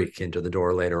put the creak into the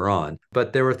door later on.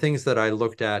 But there were things that I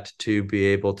looked at to be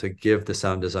able to give the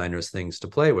sound designers things to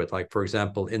play with. Like, for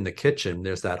example, in the kitchen,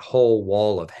 there's that whole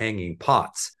wall of hanging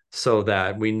pots, so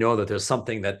that we know that there's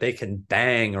something that they can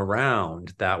bang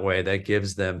around that way, that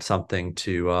gives them something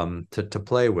to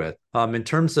play with. In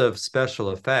terms of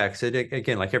special effects, it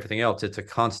again, like everything else, it's a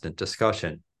constant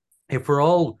discussion. If we're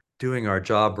all doing our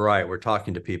job right, we're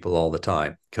talking to people all the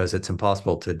time, because it's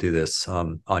impossible to do this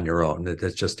on your own.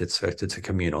 It's a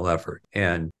communal effort,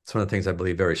 and it's one of the things I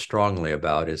believe very strongly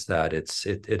about, is that it's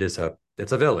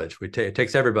a village. It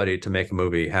takes everybody to make a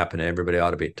movie happen. And everybody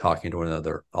ought to be talking to one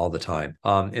another all the time.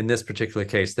 In this particular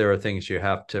case, there are things we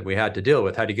had to deal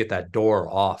with. How do you get that door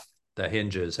off the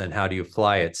hinges, and how do you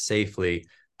fly it safely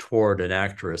toward an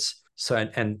actress? So,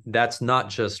 and that's not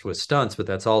just with stunts, but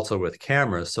that's also with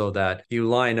cameras, so that you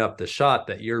line up the shot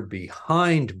that you're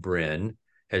behind Bryn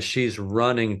as she's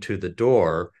running to the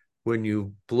door. When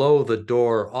you blow the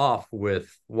door off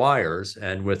with wires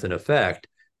and with an effect,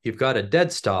 you've got a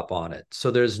dead stop on it.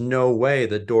 So there's no way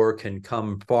the door can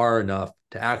come far enough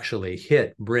to actually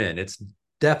hit Bryn. It's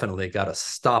definitely got a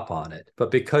stop on it.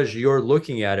 But because you're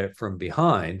looking at it from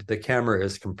behind, the camera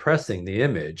is compressing the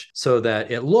image so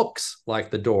that it looks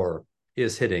like the door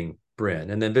is hitting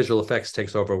Bryn, and then visual effects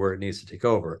takes over where it needs to take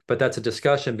over. But that's a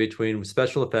discussion between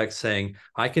special effects saying,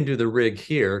 I can do the rig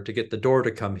here to get the door to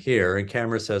come here, and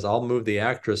camera says, I'll move the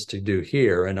actress to do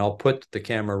here, and I'll put the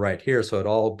camera right here so it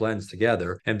all blends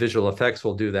together. And visual effects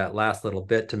will do that last little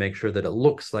bit to make sure that it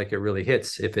looks like it really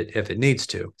hits if it needs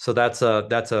to. So that's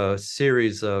a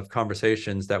series of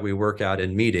conversations that we work out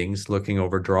in meetings, looking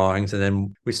over drawings, and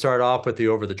then we start off with the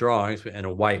over the drawings and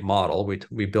a white model.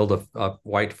 We build a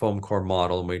white foam core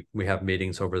model, and we have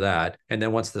meetings over that. And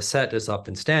then once the set is up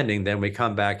and standing, then we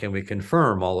come back and we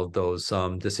confirm all of those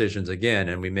decisions again,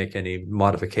 and we make any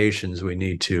modifications we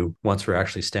need to once we're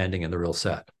actually standing in the real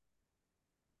set.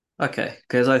 Okay,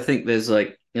 because I think there's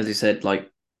like, as you said, like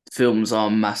films are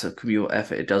a massive communal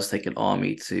effort. It does take an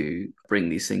army to bring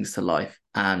these things to life.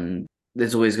 And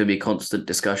there's always going to be a constant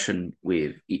discussion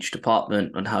with each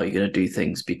department on how you're going to do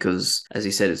things because, as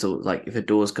you said, it's all like if a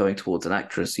door's going towards an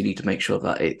actress, you need to make sure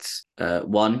that it's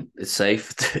one, it's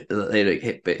safe, that they don't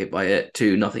get hit by it,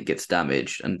 two, nothing gets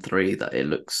damaged, and three, that it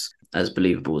looks as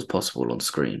believable as possible on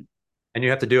screen. And you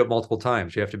have to do it multiple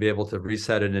times. You have to be able to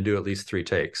reset it and do at least 3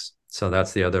 takes. So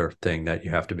that's the other thing that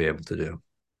you have to be able to do.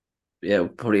 Yeah,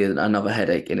 probably another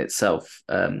headache in itself.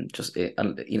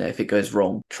 If it goes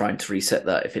wrong, trying to reset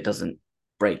that if it doesn't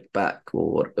break back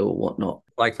or whatnot.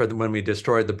 Like when we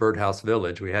destroyed the birdhouse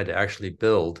village, we had to actually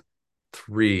build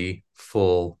 3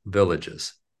 full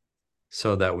villages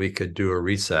so that we could do a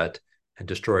reset and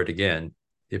destroy it again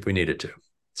if we needed to.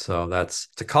 So it's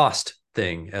a cost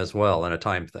thing as well and a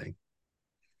time thing.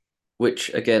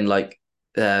 Which again, like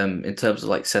in terms of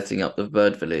like setting up the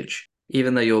bird village,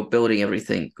 even though you're building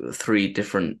everything three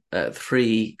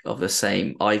of the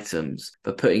same items,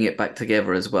 but putting it back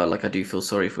together as well, like I do feel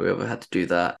sorry for whoever had to do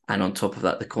that. And on top of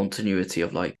that, the continuity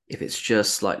of like if it's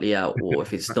just slightly out or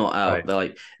if it's not out,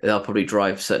 Right. they'll probably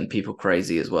drive certain people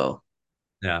crazy as well.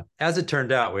 Yeah. As it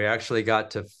turned out, we actually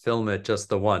got to film it just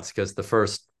the once because the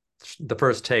first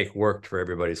take worked for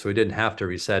everybody, so we didn't have to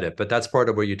reset it. But that's part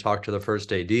of where you talk to the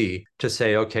first AD to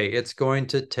say, okay, it's going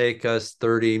to take us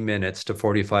 30 minutes to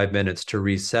 45 minutes to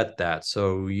reset that.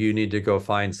 So you need to go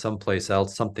find someplace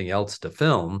else, something else to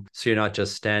film. So you're not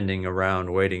just standing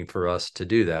around waiting for us to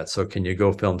do that. So can you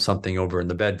go film something over in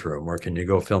the bedroom, or can you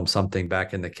go film something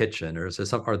back in the kitchen, or is there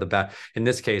some, or the back? In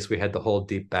this case, we had the whole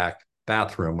deep back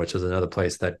bathroom, which is another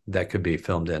place that could be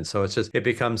filmed in. So it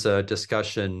becomes a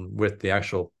discussion with the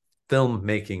actual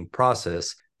filmmaking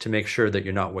process to make sure that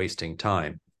you're not wasting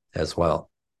time as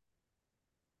well.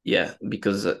 Yeah,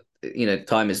 because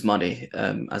time is money,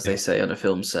 as they Yeah. say on a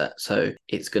film set. So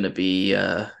it's going to be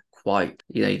quite,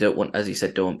 you don't want, as you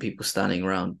said, don't want people standing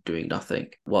around doing nothing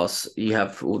whilst you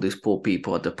have all these poor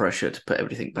people under pressure to put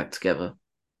everything back together.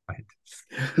 Right.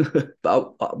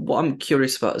 But what I'm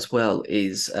curious about as well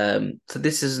is, so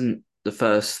this isn't the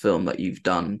first film that you've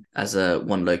done as a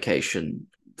one location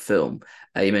film.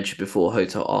 You mentioned before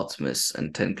Hotel Artemis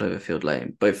and 10 Cloverfield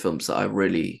Lane, both films that I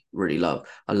really, really love.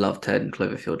 I love 10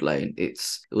 Cloverfield Lane. It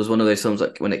was one of those films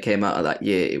that when it came out of that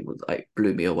year, it was like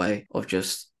blew me away of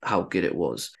just how good it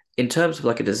was. In terms of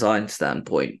like a design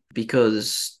standpoint,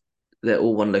 because they're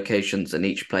all one locations and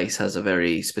each place has a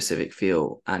very specific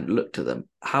feel and look to them.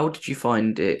 How did you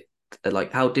find it?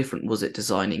 Like, how different was it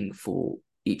designing for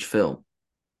each film?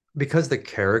 Because the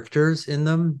characters in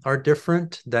them are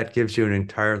different, that gives you an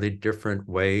entirely different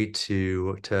way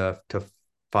to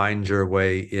find your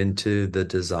way into the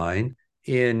design.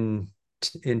 In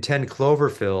in 10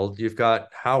 Cloverfield, you've got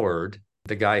Howard,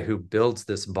 the guy who builds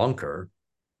this bunker,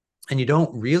 and you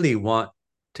don't really want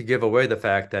to give away the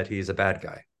fact that he's a bad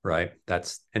guy, right?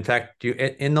 That's in fact, you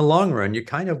in the long run, you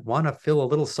kind of want to feel a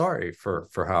little sorry for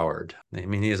Howard. I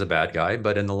mean, he is a bad guy,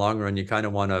 but in the long run, you kind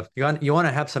of you want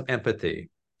to have some empathy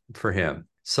for him.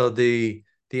 So the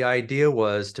idea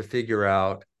was to figure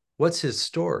out what's his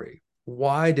story.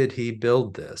 Why did he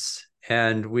build this?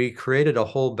 And we created a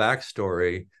whole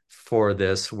backstory for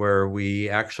this where we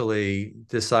actually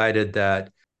decided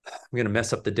that I'm going to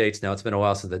mess up the dates now. It's been a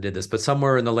while since I did this, but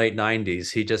somewhere in the late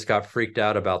 90s, he just got freaked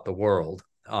out about the world.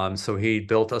 So he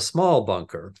built a small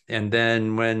bunker. And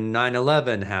then when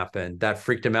 9/11 happened, that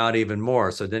freaked him out even more.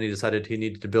 So then he decided he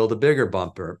needed to build a bigger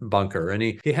bunker. And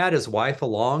he had his wife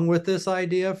along with this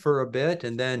idea for a bit.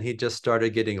 And then he just started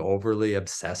getting overly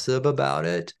obsessive about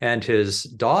it. And his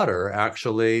daughter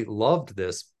actually loved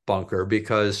this bunker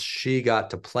because she got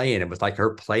to play in it. It was like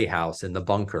her playhouse in the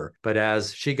bunker. But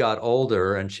as she got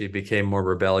older and she became more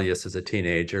rebellious as a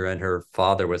teenager, and her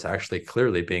father was actually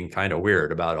clearly being kind of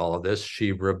weird about all of this,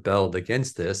 she rebelled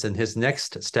against this. And his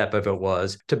next step of it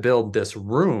was to build this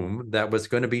room that was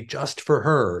going to be just for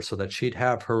her so that she'd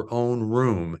have her own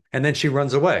room. And then she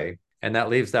runs away, and that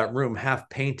leaves that room half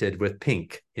painted with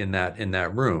pink in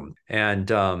that room. And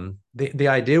the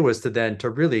idea was to then to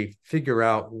really figure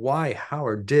out why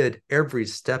Howard did every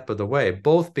step of the way,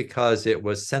 both because it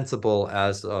was sensible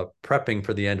as prepping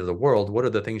for the end of the world. What are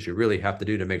the things you really have to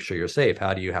do to make sure you're safe?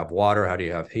 How do you have water? How do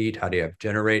you have heat? How do you have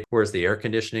generate? Where's the air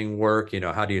conditioning work? You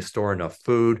know, how do you store enough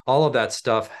food? All of that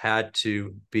stuff had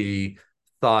to be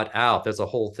thought out. There's a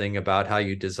whole thing about how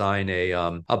you design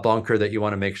a bunker that you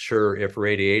want to make sure if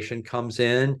radiation comes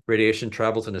in, radiation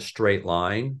travels in a straight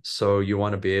line. So you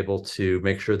want to be able to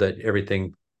make sure that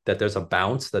everything that there's a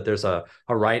bounce, that there's a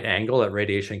right angle that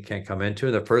radiation can't come into.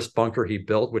 And the first bunker he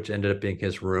built, which ended up being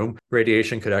his room,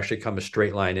 radiation could actually come a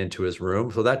straight line into his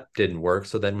room. So that didn't work.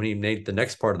 So then when he made the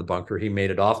next part of the bunker, he made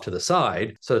it off to the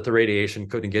side so that the radiation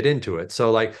couldn't get into it.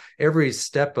 So like every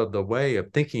step of the way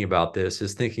of thinking about this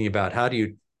is thinking about how do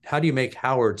you make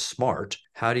Howard smart?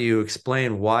 How do you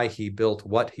explain why he built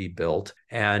what he built?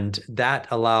 And that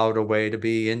allowed a way to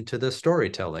be into the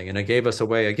storytelling. And it gave us a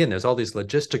way, again, there's all these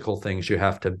logistical things you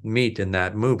have to meet in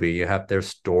that movie. You have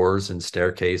there's doors and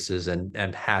staircases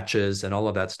and hatches and all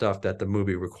of that stuff that the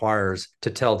movie requires to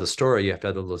tell the story. You have to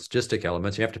have the logistic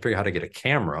elements. You have to figure out how to get a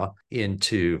camera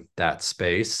into that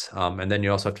space. And then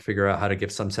you also have to figure out how to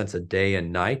give some sense of day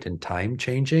and night and time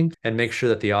changing and make sure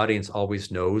that the audience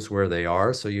always knows where they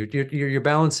are. So you're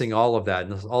balancing all of that.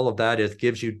 And all of that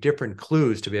gives you different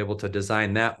clues to be able to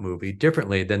design that movie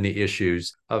differently than the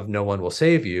issues of No One Will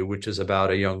Save You, which is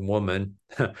about a young woman,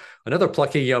 another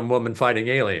plucky young woman fighting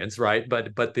aliens, right?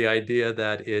 But the idea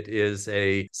that it is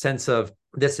a sense of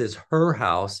this is her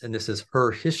house and this is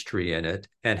her history in it.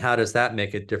 And how does that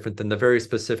make it different than the very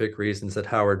specific reasons that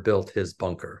Howard built his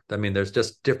bunker? I mean, there's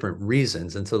just different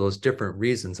reasons. And so those different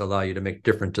reasons allow you to make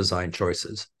different design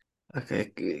choices.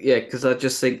 Okay, yeah, because I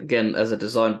just think again as a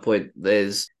design point,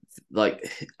 there's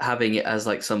like having it as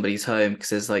like somebody's home because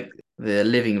there's like the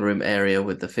living room area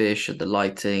with the fish and the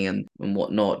lighting and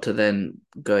whatnot, to then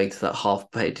going to that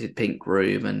half painted pink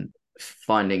room and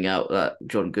finding out that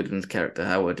John Goodman's character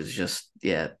Howard is just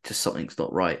something's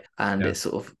not right, and Yeah. it's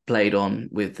sort of played on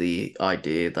with the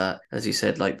idea that, as you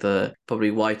said, like the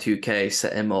probably Y2K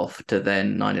set him off to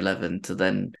then 9/11 to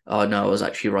then, oh no, I was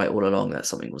actually right all along that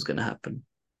something was going to happen.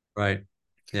 Right.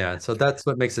 Yeah. So that's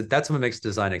what makes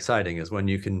design exciting is when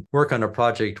you can work on a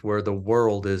project where the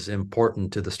world is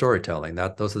important to the storytelling.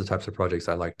 That those are the types of projects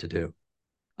I like to do.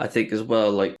 I think as well,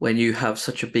 like when you have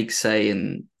such a big say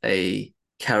in a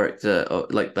character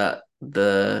like that,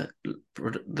 the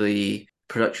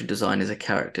production design is a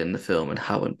character in the film and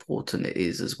how important it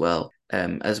is as well.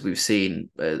 As we've seen,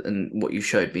 and what you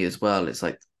showed me as well, it's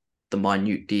like the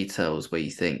minute details where you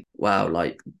think, wow,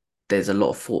 like there's a lot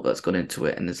of thought that's gone into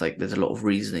it, and there's a lot of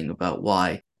reasoning about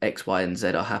why X, Y, and Z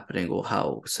are happening, or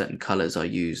how certain colors are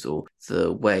used, or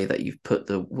the way that you've put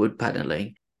the wood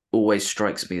paneling always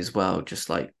strikes me as well. Just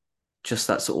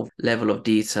that sort of level of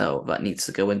detail that needs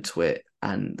to go into it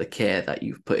and the care that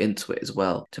you've put into it as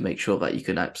well to make sure that you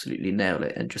can absolutely nail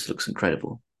it and just looks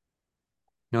incredible.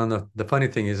 Now, the funny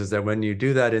thing is that when you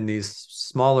do that in these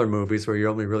smaller movies where you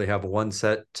only really have one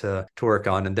set to work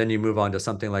on, and then you move on to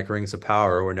something like Rings of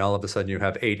Power, where now all of a sudden you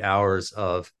have 8 hours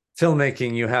of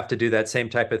filmmaking, you have to do that same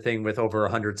type of thing with over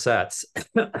 100 sets.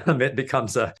 It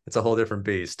becomes it's a whole different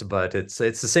beast, but it's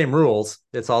the same rules.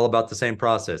 It's all about the same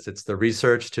process. It's the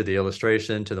research to the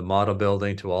illustration to the model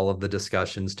building to all of the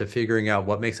discussions to figuring out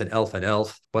what makes an elf,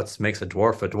 what makes a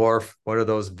dwarf, what are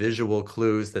those visual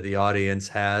clues that the audience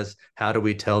has, how do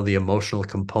we tell the emotional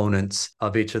components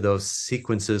of each of those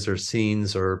sequences or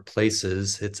scenes or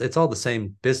places. It's all the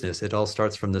same business. It all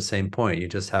starts from the same point. You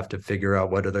just have to figure out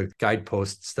what are the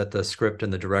guideposts that the script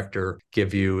and the director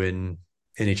give you in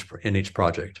each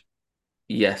project.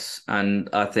 Yes, and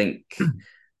I think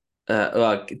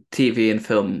like TV and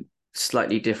film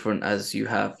slightly different as you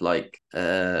have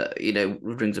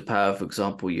Rings of Power, for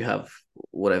example, you have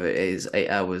whatever it is, 8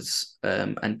 hours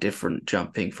and different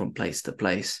jumping from place to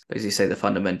place. As you say, the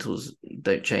fundamentals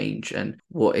don't change. And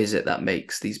what is it that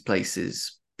makes these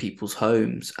places people's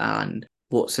homes, and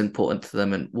what's important to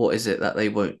them, and what is it that they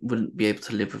wouldn't be able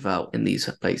to live without in these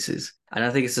places. And I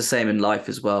think it's the same in life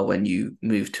as well. When you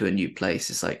move to a new place,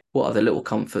 it's like, what are the little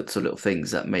comforts or little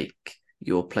things that make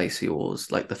your place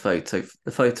yours, like the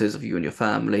photos of you and your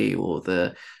family, or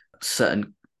the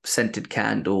certain scented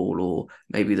candle, or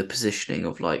maybe the positioning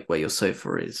of like where your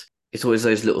sofa is. It's always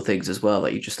those little things as well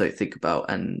that you just don't think about,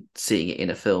 and seeing it in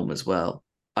a film as well.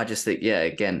 I just think, yeah,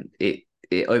 again, it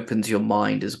opens your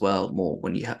mind as well more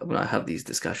when when I have these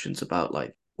discussions about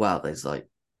like, wow,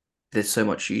 there's so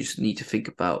much you just need to think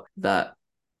about, that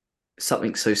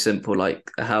something so simple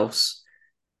like a house,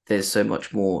 there's so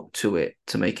much more to it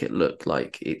to make it look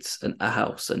like it's a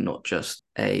house and not just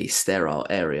a sterile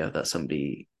area that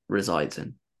somebody resides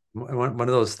in. One of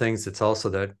those things that's also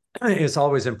that is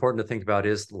always important to think about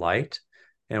is light.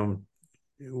 And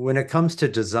when it comes to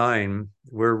design,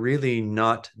 we're really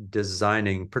not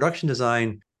designing. Production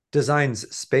design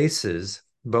designs spaces,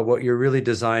 but what you're really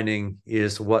designing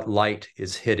is what light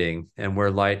is hitting and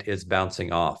where light is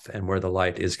bouncing off and where the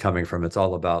light is coming from. It's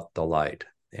all about the light.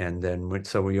 And then,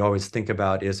 so we always think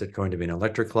about, is it going to be an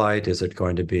electric light? Is it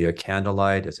going to be a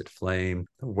candlelight? Is it flame?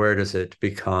 Where does it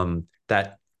become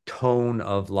that tone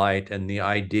of light and the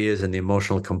ideas and the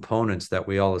emotional components that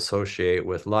we all associate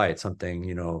with light?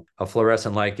 Something, a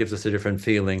fluorescent light gives us a different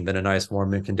feeling than a nice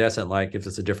warm incandescent light gives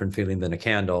us a different feeling than a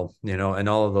candle, and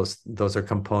all of those are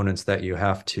components that you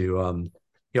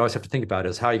always have to think about,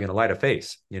 is how you're going to light a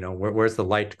face. Where's the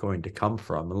light going to come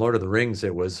from? In Lord of the Rings,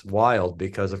 it was wild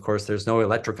because, of course, there's no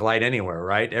electric light anywhere,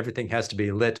 right? Everything has to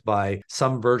be lit by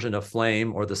some version of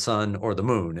flame or the sun or the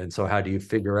moon. And so how do you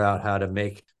figure out how to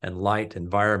make and light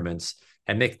environments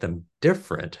and make them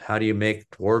different? How do you make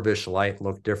dwarvish light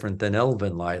look different than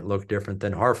elven light, look different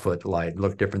than Harfoot light,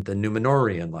 look different than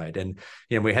Numenorian light? And,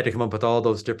 we had to come up with all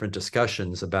those different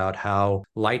discussions about how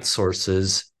light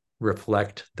sources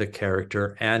reflect the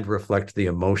character and reflect the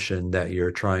emotion that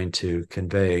you're trying to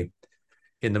convey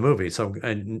in the movie. So,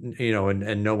 and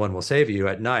no one will save you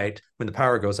at night when the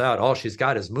power goes out. All she's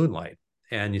got is moonlight.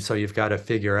 And so you've got to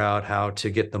figure out how to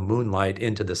get the moonlight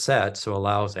into the set so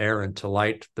allows Aaron to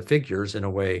light the figures in a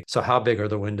way. So how big are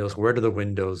the windows? Where do the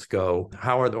windows go?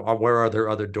 Where are there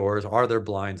other doors? Are there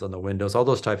blinds on the windows? All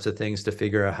those types of things to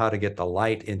figure out how to get the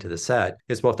light into the set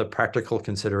is both a practical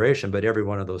consideration, but every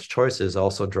one of those choices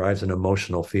also drives an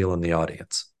emotional feel in the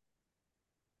audience.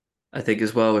 I think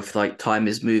as well, if like time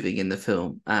is moving in the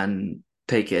film and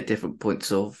take it at different points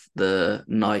of the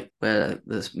night where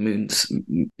the moon's,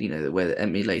 where they're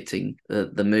emulating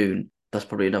the moon, that's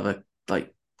probably another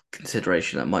like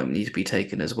consideration that might need to be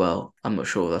taken as well. I'm not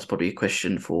sure. That's probably a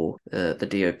question for the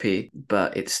DOP,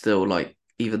 but it's still like,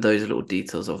 even those little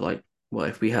details of like, well,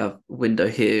 if we have a window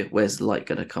here, where's the light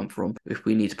going to come from? If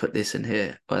we need to put this in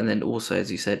here, and then also,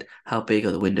 as you said, how big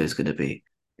are the windows going to be?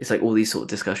 It's like all these sort of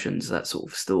discussions that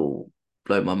sort of still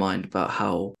blow my mind about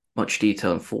how much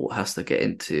detail and thought has to get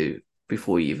into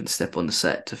before you even step on the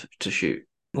set to shoot.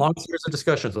 Long series of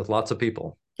discussions with lots of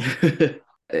people.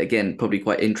 Again, probably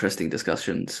quite interesting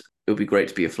discussions. It would be great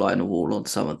to be a fly on the wall on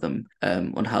some of them,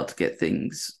 on how to get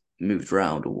things moved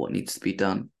around or what needs to be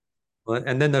done.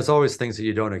 And then there's always things that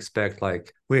you don't expect.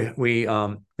 Like we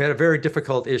had a very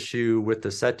difficult issue with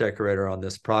the set decorator on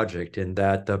this project, in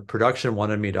that the production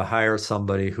wanted me to hire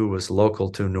somebody who was local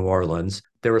to New Orleans,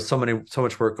 there was so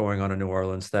much work going on in New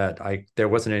Orleans that there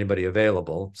wasn't anybody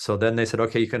available. So then they said,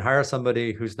 okay, you can hire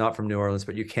somebody who's not from New Orleans,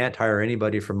 but you can't hire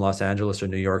anybody from Los Angeles or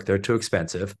New York. They're too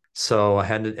expensive. So I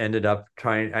ended up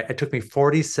trying. It took me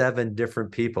 47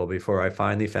 different people before I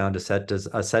finally found a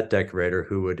set decorator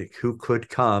who could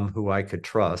come, who I could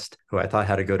trust, who I thought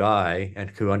had a good eye, and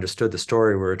who understood the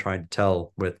story we were trying to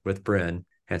tell with Bryn.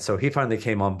 And so he finally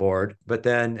came on board.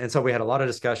 And so we had a lot of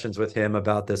discussions with him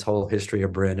about this whole history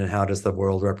of Bryn and how does the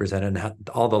world represent it and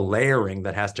all the layering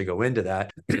that has to go into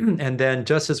that. And then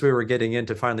just as we were getting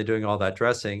into finally doing all that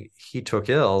dressing, he took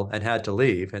ill and had to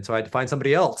leave. And so I had to find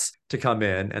somebody else to come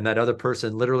in. And that other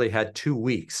person literally had 2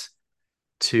 weeks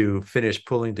to finish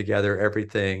pulling together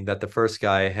everything that the first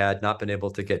guy had not been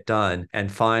able to get done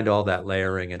and find all that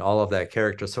layering and all of that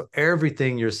character. So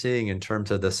everything you're seeing in terms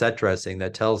of the set dressing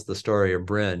that tells the story of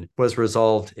Bryn was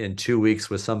resolved in 2 weeks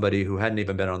with somebody who hadn't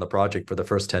even been on the project for the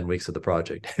first 10 weeks of the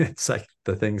project. It's like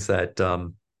the things that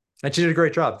and she did a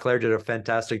great job. Claire did a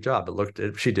fantastic job.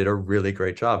 She did a really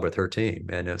great job with her team.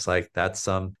 And it's like, that's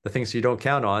the things you don't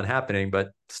count on happening,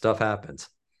 but stuff happens.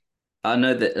 I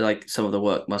know that like some of the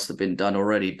work must have been done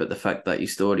already, but the fact that you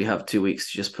still only have 2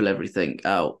 weeks to just pull everything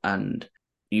out and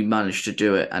you manage to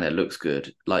do it and it looks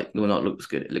good, like well not looks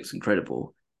good, it looks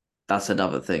incredible. That's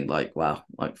another thing. Like wow,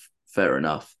 like fair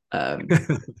enough.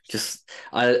 Just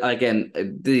I again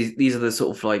these are the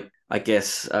sort of like I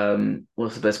guess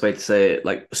what's the best way to say it?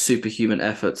 Like superhuman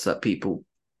efforts that people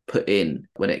put in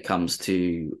when it comes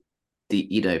to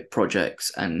the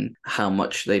projects and how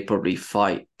much they probably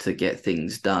fight to get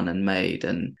things done and made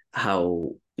and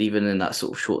how even in that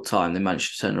sort of short time they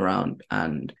managed to turn around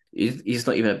and he's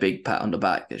not even a big pat on the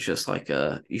back. It's just like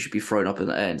you should be thrown up in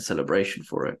the air in celebration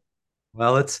for it.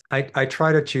 Well, I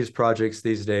try to choose projects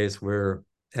these days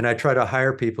and I try to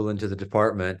hire people into the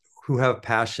department who have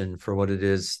passion for what it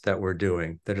is that we're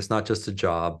doing, that it's not just a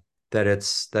job, that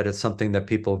it's something that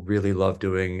people really love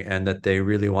doing and that they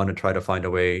really want to try to find a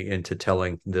way into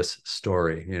telling this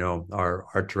story.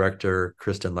 Our director,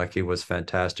 Kristen Leckie, was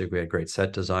fantastic. We had great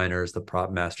set designers. The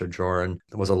prop master, Joran,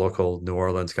 was a local New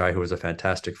Orleans guy who was a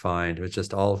fantastic find. It was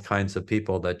just all kinds of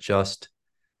people that just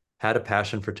had a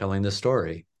passion for telling this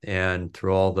story. And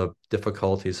through all the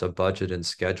difficulties of budget and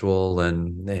schedule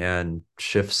and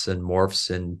shifts and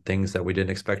morphs and things that we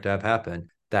didn't expect to have happen,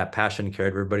 that passion carried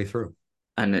everybody through.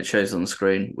 And it shows on the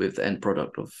screen with the end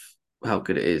product of how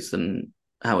good it is and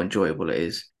how enjoyable it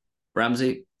is.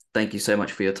 Ramsey, thank you so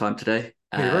much for your time today.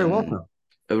 Yeah, you're very welcome.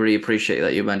 I really appreciate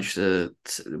that you managed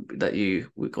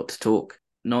we got to talk.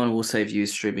 No One Will Save You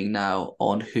is streaming now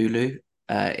on Hulu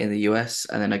in the US,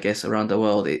 and then I guess around the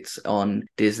world it's on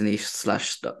Disney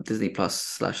Plus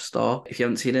 / Star. If you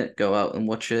haven't seen it, go out and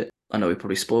watch it. I know we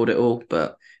probably spoiled it all,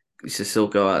 but you should still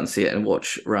go out and see it and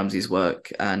watch Ramsey's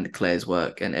work and Claire's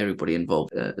work and everybody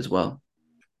involved as well.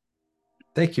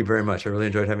 Thank you very much. I really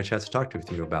enjoyed having a chance to talk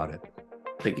with you about it.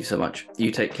 Thank you so much. You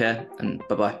take care and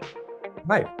bye-bye.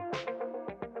 Bye.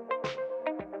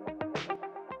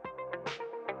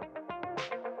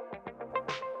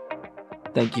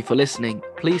 Thank you for listening.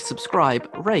 Please subscribe,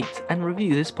 rate, and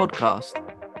review this podcast.